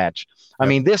in this match. I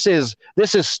mean, this is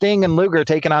Sting and Luger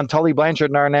taking on Tully Blanchard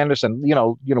and Arn Anderson.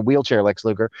 Wheelchair Lex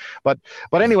Luger. But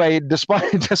anyway,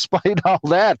 despite all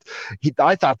that,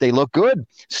 I thought they looked good.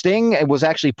 Sting was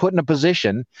actually put in a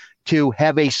position to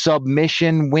have a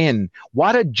submission win.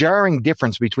 What a jarring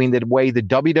difference between the way the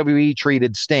WWE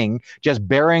treated Sting, just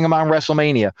burying him on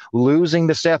WrestleMania, losing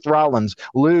to Seth Rollins,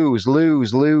 lose,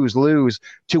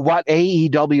 to what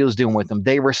AEW is doing with him.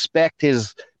 They respect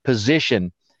his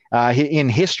position in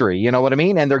history, you know what I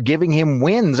mean? And they're giving him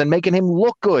wins and making him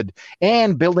look good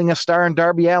and building a star in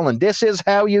Darby Allin. This is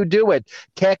how you do it.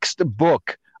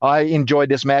 Textbook. I enjoyed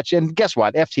this match. And guess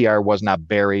what? FTR was not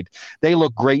buried. They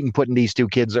look great in putting these two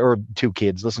kids,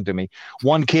 listen to me.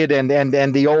 One kid and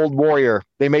the old warrior.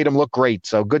 They made him look great.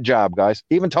 So good job, guys.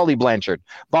 Even Tully Blanchard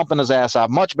bumping his ass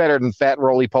off. Much better than fat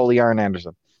roly-poly Arn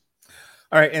Anderson.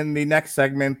 All right, in the next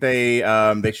segment, they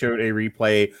showed a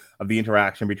replay of the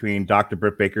interaction between Dr.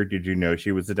 Britt Baker, did you know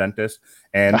she was a dentist,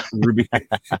 and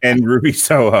Ruby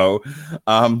Soho.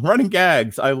 Running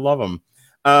gags, I love them.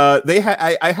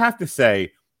 I have to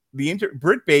say,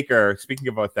 Britt Baker, speaking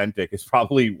of authentic, is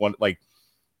probably one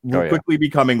quickly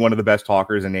becoming one of the best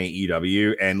talkers in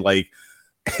AEW, and like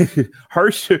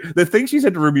the thing she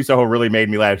said to Ruby Soho really made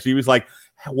me laugh. She was like,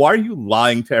 why are you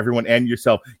lying to everyone and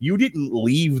yourself? You didn't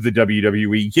leave the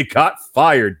WWE. You got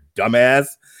fired, dumbass.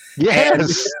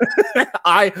 Yes. And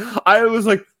I was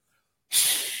like,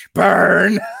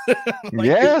 burn.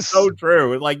 Yes. It's so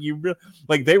true. Like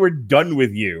they were done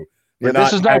with you. Yeah,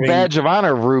 this is no badge of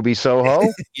honor, Ruby Soho.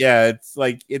 Yeah, it's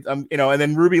like and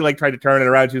then Ruby tried to turn it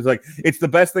around. She was like, it's the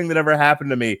best thing that ever happened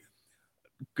to me.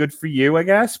 Good for you, I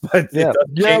guess. But it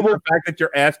doesn't change the fact that your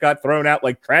ass got thrown out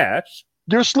like trash.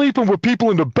 You're sleeping with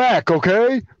people in the back,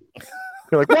 okay?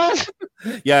 You're like, what?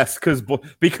 Yes,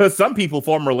 because some people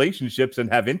form relationships and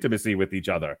have intimacy with each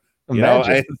other.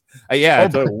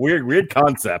 It's a weird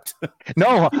concept.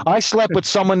 No, I slept with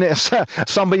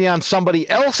somebody on somebody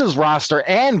else's roster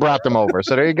and brought them over.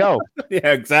 So there you go.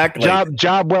 Yeah, exactly.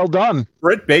 Job well done.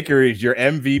 Britt Baker is your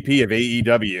MVP of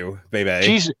AEW,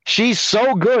 baby. She's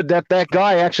so good that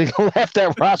guy actually left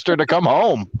that roster to come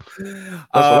home. That's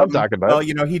what I'm talking about. Well,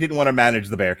 he didn't want to manage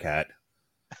the Bearcat.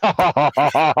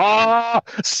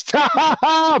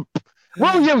 Stop!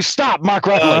 Will you stop, Mark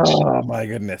Rutledge? Oh my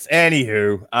goodness.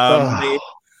 Anywho,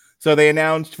 so they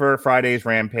announced for Friday's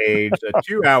Rampage, a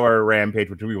 2-hour Rampage,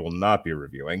 which we will not be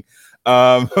reviewing.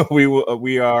 We're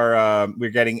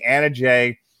getting Anna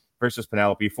Jay versus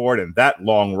Penelope Ford, and that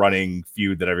long-running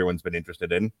feud that everyone's been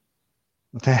interested in.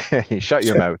 Shut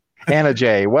your mouth, Anna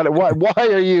Jay. Why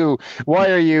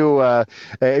are you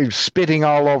spitting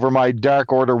all over my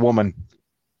Dark Order woman?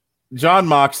 John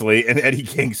Moxley and Eddie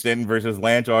Kingston versus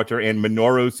Lance Archer and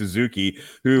Minoru Suzuki,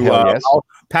 who yes.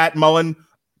 Pat Mullen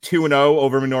 2-0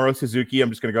 over Minoru Suzuki. I'm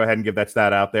just going to go ahead and give that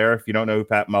stat out there. If you don't know who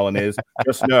Pat Mullen is,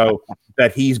 just know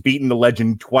that he's beaten the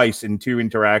legend twice in 2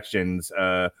 interactions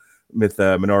with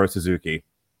Minoru Suzuki.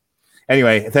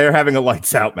 Anyway, they're having a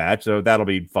lights out match, so that'll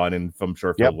be fun and I'm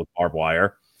sure filled with barbed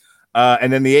wire.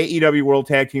 And then the AEW World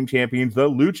Tag Team Champions, the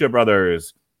Lucha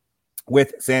Brothers,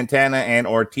 with Santana and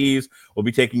Ortiz, will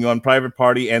be taking on Private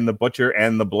Party and the Butcher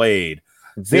and the Blade.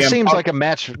 This seems like a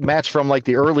match from like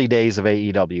the early days of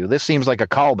AEW. This seems like a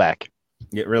callback.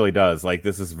 It really does. Like,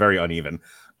 this is very uneven.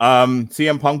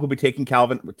 CM Punk will be taking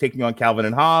on Calvin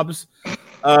and Hobbs.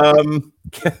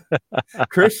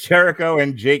 Chris Jericho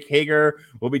and Jake Hager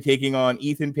will be taking on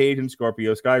Ethan Page and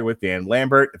Scorpio Sky with Dan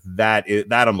Lambert. That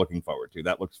I'm looking forward to.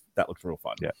 That looks real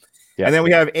fun. Yeah. And then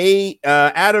we have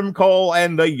Adam Cole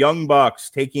and the Young Bucks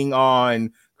taking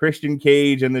on Christian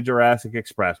Cage and the Jurassic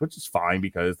Express, which is fine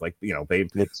because, like, you know,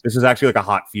 this is actually like a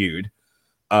hot feud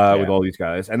with all these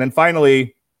guys. And then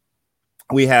finally,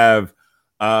 we have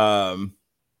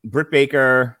Britt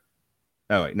Baker.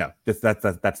 Oh wait, no, that's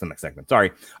the next segment. Sorry.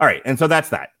 All right, and so that's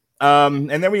that. And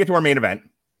then we get to our main event.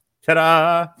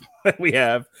 Ta-da! We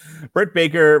have Britt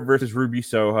Baker versus Ruby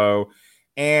Soho.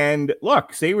 And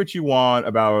look, say what you want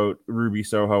about Ruby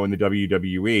Soho in the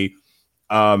WWE.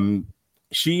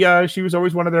 She was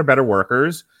always one of their better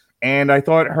workers, and I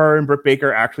thought her and Britt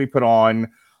Baker actually put on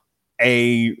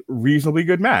a reasonably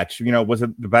good match. You know, was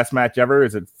it the best match ever?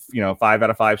 Is it 5 out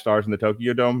of 5 stars in the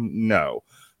Tokyo Dome? No.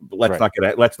 Let's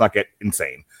not get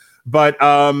insane. But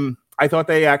I thought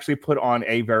they actually put on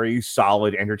a very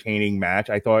solid, entertaining match.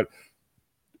 I thought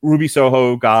Ruby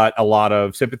Soho got a lot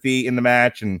of sympathy in the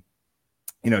match, and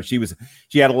she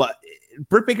had a lot.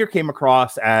 Britt Baker came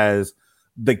across as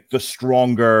the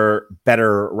stronger,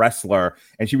 better wrestler,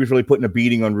 and she was really putting a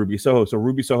beating on Ruby Soho. So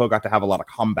Ruby Soho got to have a lot of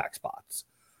comeback spots.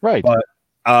 Right.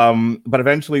 But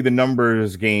eventually the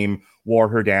numbers game wore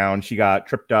her down. She got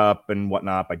tripped up and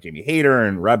whatnot by Jamie Hayter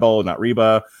and Rebel, not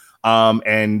Reba.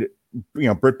 And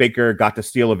Britt Baker got to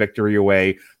steal a victory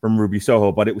away from Ruby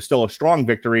Soho, but it was still a strong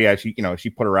victory as she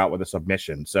put her out with a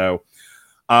submission. So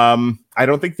I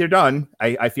don't think they're done.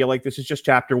 I feel like this is just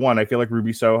chapter 1. I feel like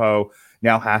Ruby Soho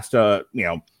now has to,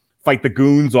 fight the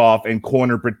goons off and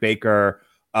corner Britt Baker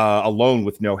alone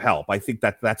with no help. I think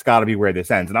that's got to be where this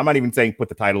ends. And I'm not even saying put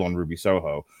the title on Ruby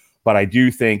Soho, but I do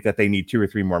think that they need 2 or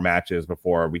 3 more matches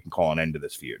before we can call an end to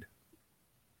this feud.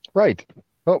 Right.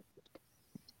 Oh,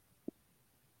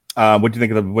 what do you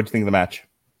think of the match?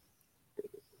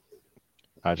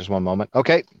 Just one moment.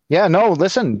 Okay. Yeah, no,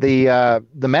 listen, the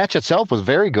match itself was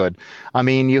very good. I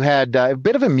mean, you had a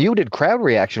bit of a muted crowd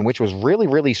reaction, which was really,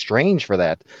 really strange for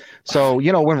that. So,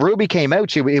 when Ruby came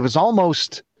out, it was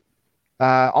almost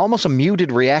a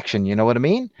muted reaction. You know what I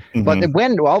mean? Mm-hmm. But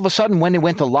when all of a sudden, when they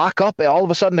went to lock up, all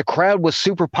of a sudden the crowd was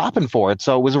super popping for it.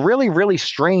 So it was a really, really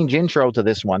strange intro to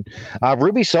this one.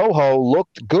 Ruby Soho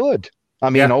looked good. I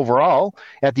mean, overall,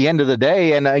 at the end of the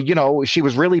day, and, she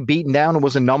was really beaten down. It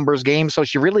was a numbers game, so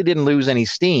she really didn't lose any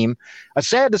steam.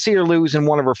 Sad to see her lose in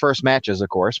one of her first matches, of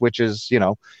course, which is,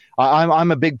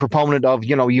 I'm a big proponent of,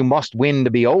 you must win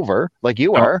to be over, like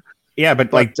you are. Yeah,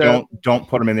 but don't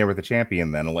put them in there with the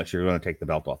champion then, unless you're going to take the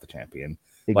belt off the champion.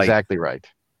 Exactly right.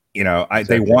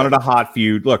 They wanted a hot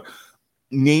feud. Look,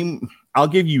 I'll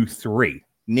give you 3.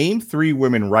 Name 3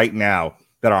 women right now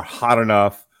that are hot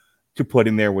enough to put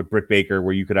in there with Britt Baker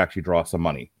where you could actually draw some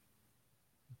money.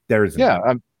 There isn't.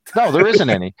 Yeah. No, there isn't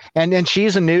any. And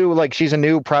she's a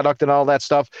new product and all that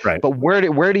stuff. Right. But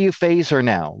where do you phase her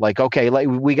now? Okay,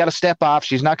 we got to step off.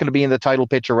 She's not going to be in the title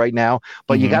picture right now,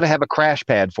 but you got to have a crash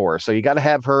pad for her. So you got to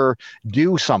have her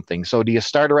do something. So do you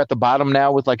start her at the bottom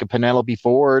now with like a Penelope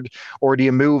Ford, or do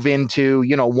you move into,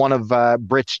 one of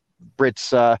Britt's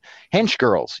hench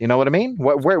girls? You know what I mean?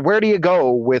 Where do you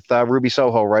go with Ruby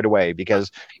Soho right away?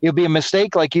 Because it'll be a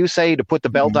mistake, like you say, to put the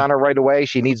belt on her right away.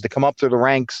 She needs to come up through the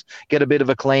ranks, get a bit of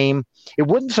acclaim. It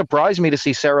wouldn't surprise me to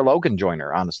see Sarah Logan join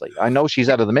her, honestly. I know she's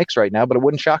out of the mix right now, but it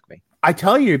wouldn't shock me. I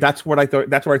tell you, that's where I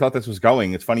thought this was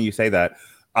going. It's funny you say that.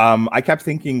 I kept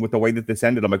thinking with the way that this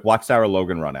ended, I'm like, watch Sarah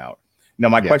Logan run out. Now,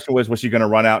 my question was she going to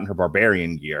run out in her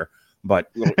barbarian gear? But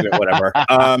whatever.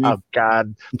 Oh,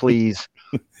 God, please.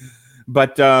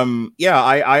 But yeah,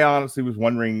 I honestly was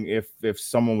wondering if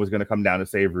someone was going to come down to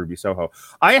save Ruby Soho.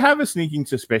 I have a sneaking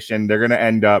suspicion they're going to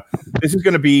end up. This is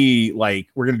going to be like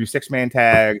we're going to do 6-man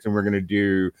tags and we're going to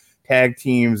do tag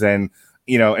teams and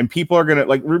and people are going to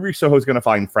like Ruby Soho is going to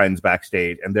find friends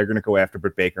backstage and they're going to go after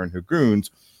Britt Baker and her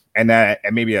goons and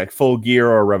maybe like Full Gear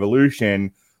or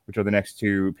Revolution, which are the next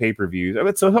 2 pay-per-views.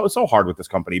 It's so hard with this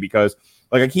company because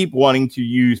like I keep wanting to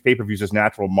use pay-per-views as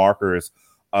natural markers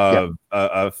of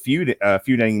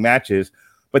feud-ending matches,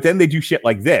 but then they do shit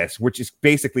like this, which is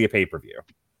basically a pay-per-view.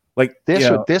 Like this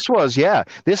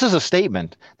is a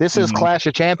statement. This is Clash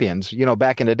of Champions,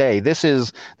 back in the day. This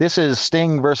is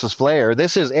Sting versus Flair.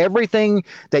 This is everything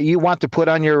that you want to put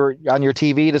on your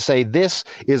TV to say this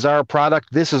is our product,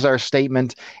 this is our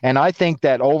statement. And I think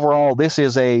that overall this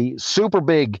is a super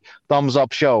big thumbs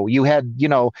up show. You had,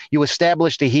 you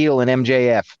established a heel in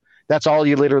MJF. That's all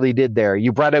you literally did there.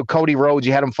 You brought out Cody Rhodes.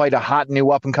 You had him fight a hot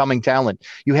new up-and-coming talent.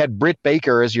 You had Britt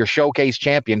Baker as your showcase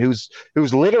champion, who's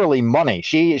literally money.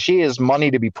 She is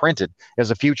money to be printed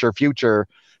as a future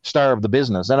star of the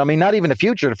business. And I mean, not even the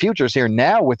future's here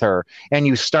now with her. And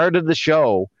you started the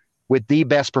show with the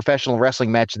best professional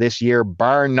wrestling match this year,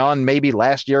 bar none, maybe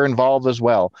last year involved as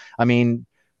well. I mean,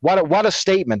 what a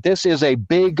statement. This is a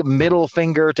big middle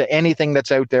finger to anything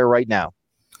that's out there right now.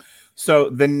 So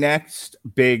the next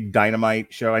big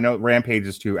Dynamite show, I know Rampage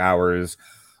is 2 hours,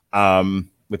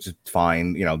 which is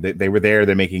fine. They were there.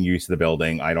 They're making use of the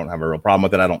building. I don't have a real problem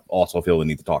with it. I don't also feel the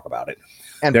need to talk about it.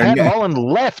 And Pat Mullen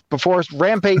left before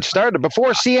Rampage started,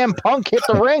 before CM Punk hit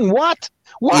the ring. What?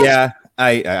 Yeah,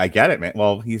 I get it, man.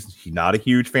 Well, he's not a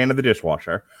huge fan of the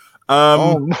dishwasher.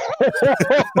 Come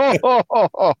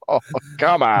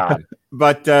on.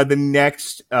 But the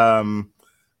next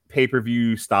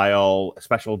pay-per-view style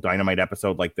special Dynamite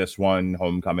episode like this one,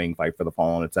 Homecoming, Fight for the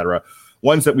Fallen, etc.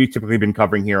 Ones that we've typically been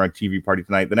covering here on TV Party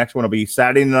Tonight. The next one will be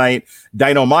Saturday Night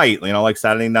Dynamite, like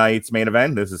Saturday night's main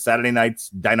event. This is Saturday night's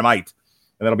Dynamite.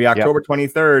 And that'll be October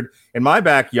 23rd in my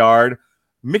backyard,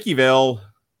 Mickeyville,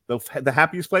 the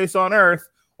happiest place on earth,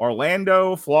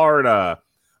 Orlando, Florida.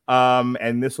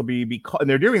 And this will be because and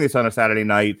they're doing this on a Saturday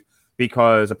night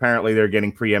because apparently they're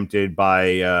getting preempted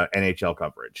by NHL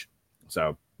coverage.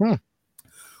 So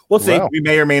we'll see. Wow. We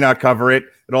may or may not cover it.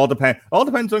 It all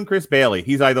depends on Chris Bailey.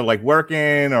 He's either like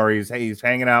working or he's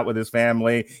hanging out with his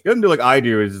family. He doesn't do like I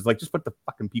do. Is like just put the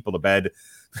fucking people to bed.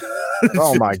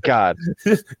 Oh my god!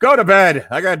 Just go to bed.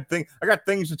 I got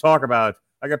things to talk about.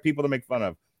 I got people to make fun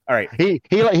of. All right. He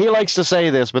likes to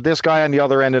say this, but this guy on the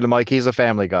other end of the mic, he's a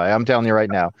family guy. I'm telling you right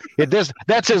now.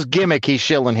 That's his gimmick. He's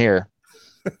shilling here.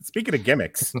 Speaking of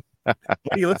gimmicks, what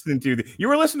are you listening to? You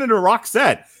were listening to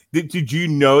Roxette. Did you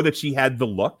know that she had the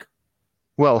look?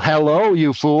 Well, hello,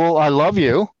 you fool. I love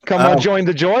you. Come on, join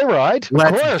the joyride.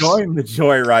 Let's join the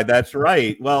joyride. That's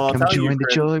right. Well, I'll tell you, join the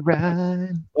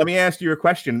joyride. Let me ask you a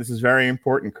question. This is very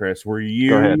important, Chris. Were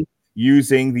you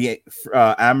using the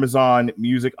Amazon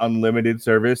Music Unlimited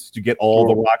service to get all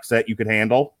the Roxette you could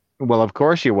handle? Well, of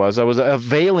course you was. I was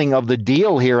availing of the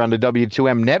deal here on the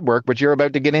W2M network, but you're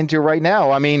about to get into right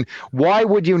now. I mean, why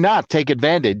would you not take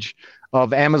advantage of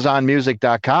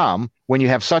AmazonMusic.com when you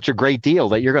have such a great deal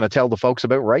that you're going to tell the folks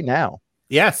about right now?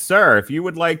 Yes, sir. If you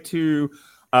would like to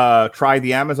try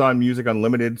the Amazon Music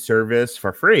Unlimited service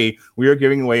for free, we are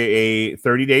giving away a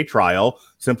 30-day trial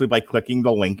simply by clicking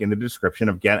the link in the description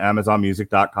of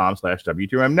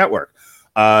GetAmazonMusic.com/W2M network.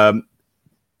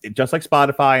 Just like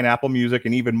Spotify and Apple Music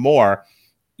and even more,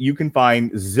 you can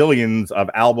find zillions of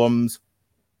albums,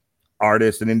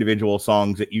 artists, and individual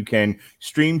songs that you can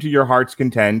stream to your heart's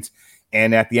content.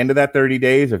 And at the end of that 30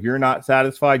 days, if you're not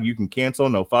satisfied, you can cancel.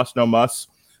 No fuss, no muss,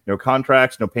 no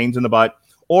contracts, no pains in the butt.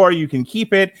 Or you can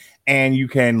keep it and you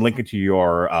can link it to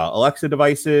your Alexa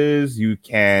devices. You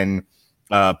can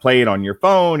play it on your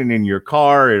phone and in your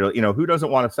car. Who doesn't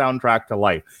want a soundtrack to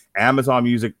life? Amazon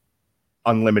Music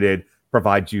Unlimited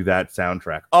provides you that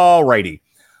soundtrack. All righty.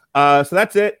 So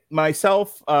that's it.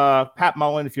 Myself, Pat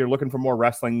Mullen, if you're looking for more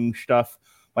wrestling stuff,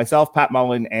 myself, Pat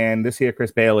Mullen, and this here,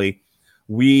 Chris Bailey,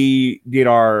 we did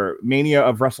our Mania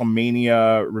of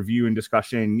WrestleMania review and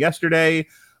discussion yesterday,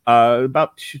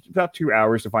 about 2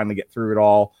 hours to finally get through it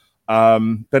all.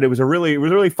 But it was a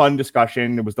really fun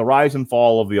discussion. It was the rise and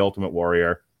fall of the Ultimate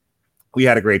Warrior. We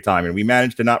had a great time, and we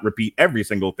managed to not repeat every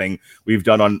single thing we've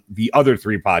done on the other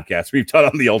 3 podcasts we've done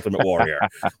on the Ultimate Warrior,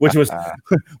 which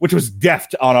was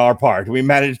deft on our part. We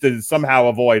managed to somehow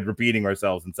avoid repeating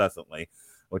ourselves incessantly,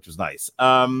 which was nice.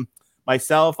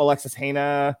 Myself, Alexis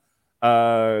Hana,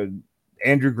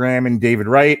 Andrew Graham, and David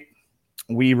Wright,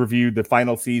 we reviewed the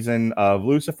final season of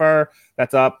Lucifer.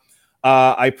 That's up.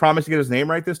 I promised to get his name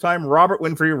right this time. Robert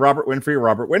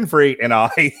Winfrey, and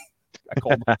I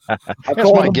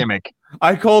That's my gimmick.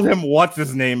 I called him what's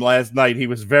his name last night. He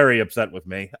was very upset with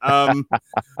me.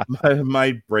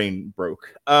 My brain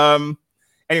broke.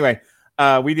 Anyway,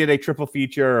 we did a triple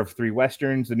feature of 3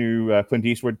 westerns: the new Clint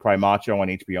Eastwood Cry Macho on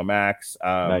HBO Max,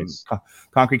 Nice.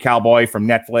 Concrete Cowboy from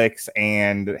Netflix,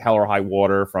 and Hell or High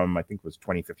Water from, I think it was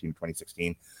 2015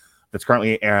 2016. That's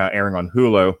currently airing on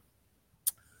Hulu.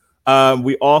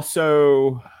 We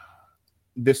also,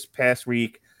 this past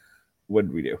week, what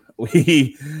did we do?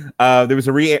 There was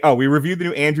we reviewed the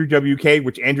new Andrew WK,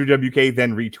 which Andrew WK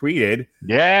then retweeted.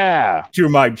 Yeah. To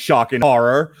my shock and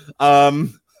horror.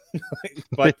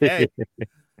 But hey,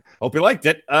 hope you liked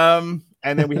it. And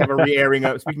then we have a re-airing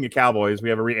of, speaking of Cowboys, we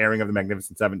have a re-airing of The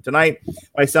Magnificent Seven tonight.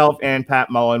 Myself and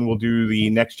Pat Mullen will do the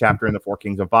next chapter in the Four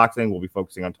Kings of Boxing. We'll be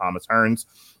focusing on Thomas Hearns.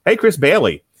 Hey, Chris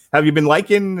Bailey, have you been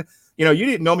liking, you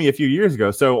didn't know me a few years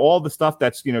ago, so all the stuff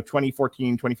that's,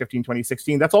 2014, 2015,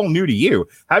 2016, that's all new to you.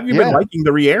 Have you been liking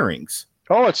the re-airings?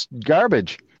 Oh, it's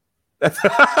garbage.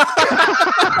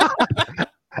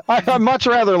 I'd much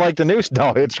rather like the news.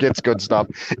 No, it's good stuff.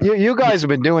 You guys have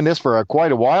been doing this for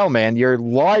quite a while, man. Your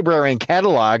library and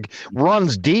catalog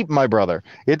runs deep, my brother.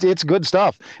 It's good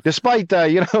stuff. Despite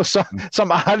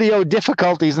some audio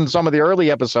difficulties in some of the early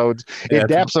episodes,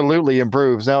 it absolutely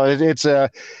improves. Now it's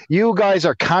you guys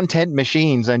are content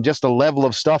machines, and just the level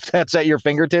of stuff that's at your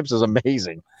fingertips is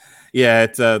amazing. Yeah,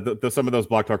 it's some of those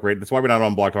Blog Talk Radio. That's why we're not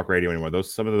on Blog Talk Radio anymore.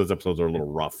 Some of those episodes are a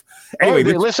little rough. Anyway,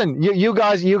 listen, you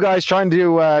guys trying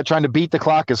to beat the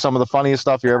clock is some of the funniest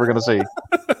stuff you're ever going to see.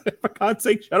 For God's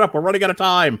sake, shut up! We're running out of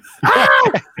time.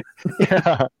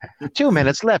 Yeah. 2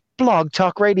 minutes left. Blog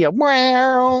Talk Radio.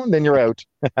 Then you're out.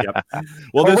 Yep.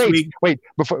 Well, wait.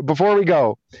 Before we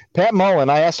go, Pat Mullen,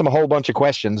 I asked him a whole bunch of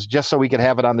questions just so we could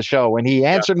have it on the show, and he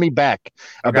answered me back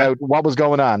about what was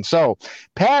going on. So,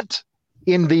 Pat,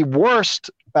 in the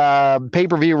worst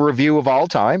pay-per-view review of all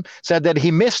time, said that he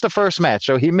missed the first match.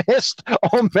 So he missed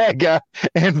Omega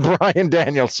and Bryan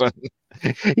Danielson.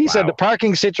 He said the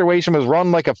parking situation was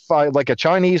run like a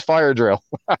Chinese fire drill.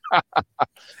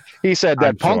 He said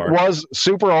that Punk was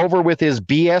super over with his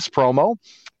BS promo.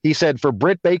 He said for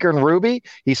Britt Baker and Ruby,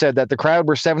 he said that the crowd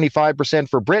were 75%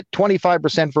 for Britt,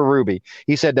 25% for Ruby.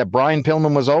 He said that Brian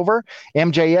Pillman was over.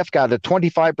 MJF got a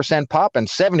 25% pop and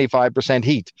 75%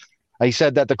 heat. He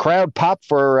said that the crowd popped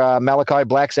for Malachi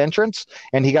Black's entrance,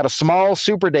 and he got a small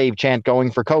Super Dave chant going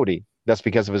for Cody. That's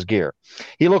because of his gear.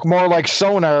 He looked more like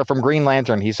Sonar from Green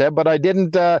Lantern, he said, but I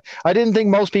didn't think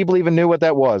most people even knew what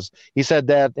that was. He said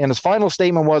that, and his final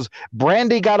statement was,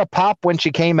 Brandy got a pop when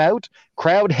she came out,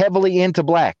 crowd heavily into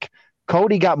Black.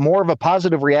 Cody got more of a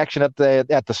positive reaction at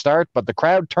the start, but the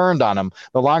crowd turned on him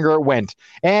the longer it went,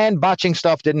 and botching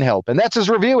stuff didn't help. And that's his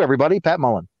review, everybody. Pat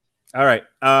Mullen. All right.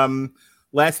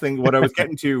 Last thing, what I was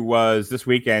getting to was this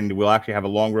weekend, we'll actually have a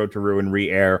Long Road to Ruin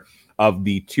re-air of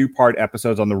the 2-part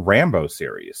episodes on the Rambo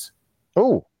series.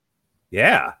 Oh.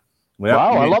 Yeah. Well,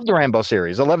 wow, I love the Rambo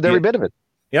series. I loved every bit of it.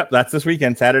 Yep, that's this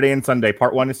weekend, Saturday and Sunday.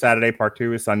 Part 1 is Saturday, part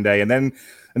 2 is Sunday, and then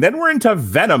we're into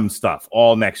Venom stuff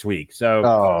all next week.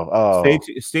 So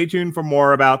stay tuned for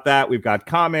more about that. We've got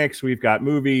comics, we've got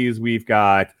movies, we've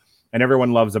got And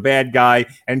Everyone Loves a Bad Guy.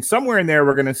 And somewhere in there,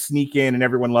 we're going to sneak in And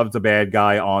Everyone Loves a Bad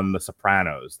Guy on The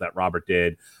Sopranos that Robert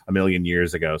did a million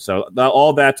years ago. So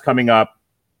all that's coming up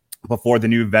before the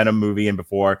new Venom movie and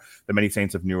before The Many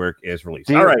Saints of Newark is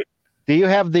released. All right. Do you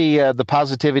have the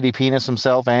positivity penis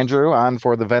himself, Andrew, on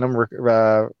for the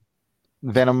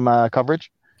Venom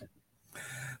coverage?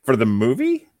 For the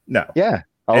movie? No. Yeah.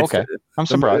 Oh, okay. I'm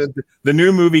surprised. The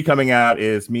new movie coming out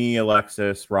is me,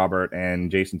 Alexis, Robert,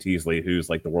 and Jason Teasley, who's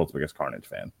like the world's biggest Carnage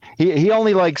fan. He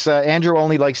only likes Andrew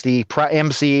only likes the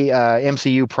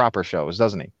MCU proper shows,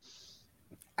 doesn't he?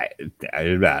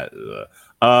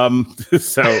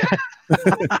 So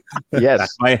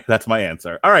yes, that's my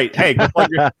answer. All right, hey,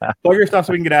 plug your stuff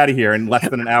so we can get out of here in less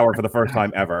than an hour for the first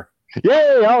time ever.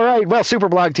 Yay! All right. Well, Super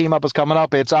Blog Team Up is coming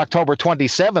up. It's October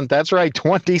 27th. That's right,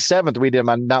 27th. We did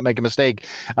not make a mistake.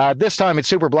 This time it's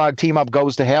Super Blog Team Up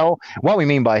Goes to Hell. What we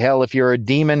mean by hell, if you're a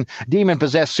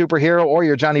demon-possessed superhero, or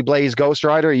you're Johnny Blaze Ghost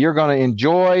Rider, you're going to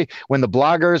enjoy when the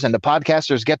bloggers and the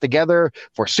podcasters get together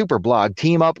for Super Blog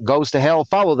Team Up Goes to Hell.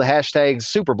 Follow the hashtag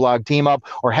Super Blog Team Up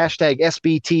or hashtag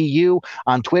SBTU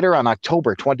on Twitter on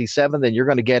October 27th, and you're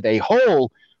going to get a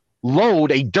whole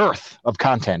dearth of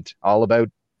content all about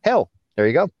hell. There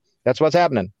you go. That's what's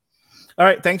happening. All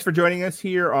right. Thanks for joining us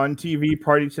here on TV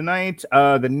Party tonight.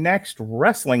 The next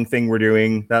wrestling thing we're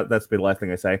doing, that's the last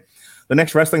thing I say. The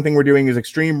next wrestling thing we're doing is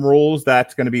Extreme Rules.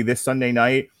 That's going to be this Sunday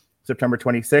night, September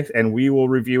 26th, and we will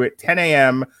review it 10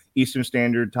 a.m. Eastern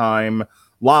Standard Time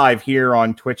live here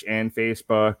on Twitch and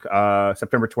Facebook,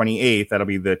 September 28th. That'll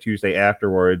be the Tuesday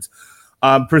afterwards.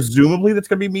 Presumably that's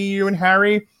going to be me, you, and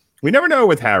Harry. We never know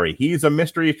with Harry. He's a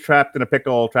mystery trapped in a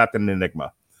pickle, trapped in an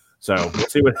enigma. So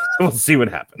we'll see what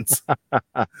happens.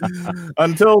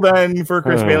 Until then, for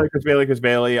Chris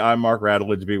Bailey, I'm Mark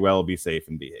Radulich. Be well, be safe,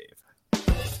 and behave.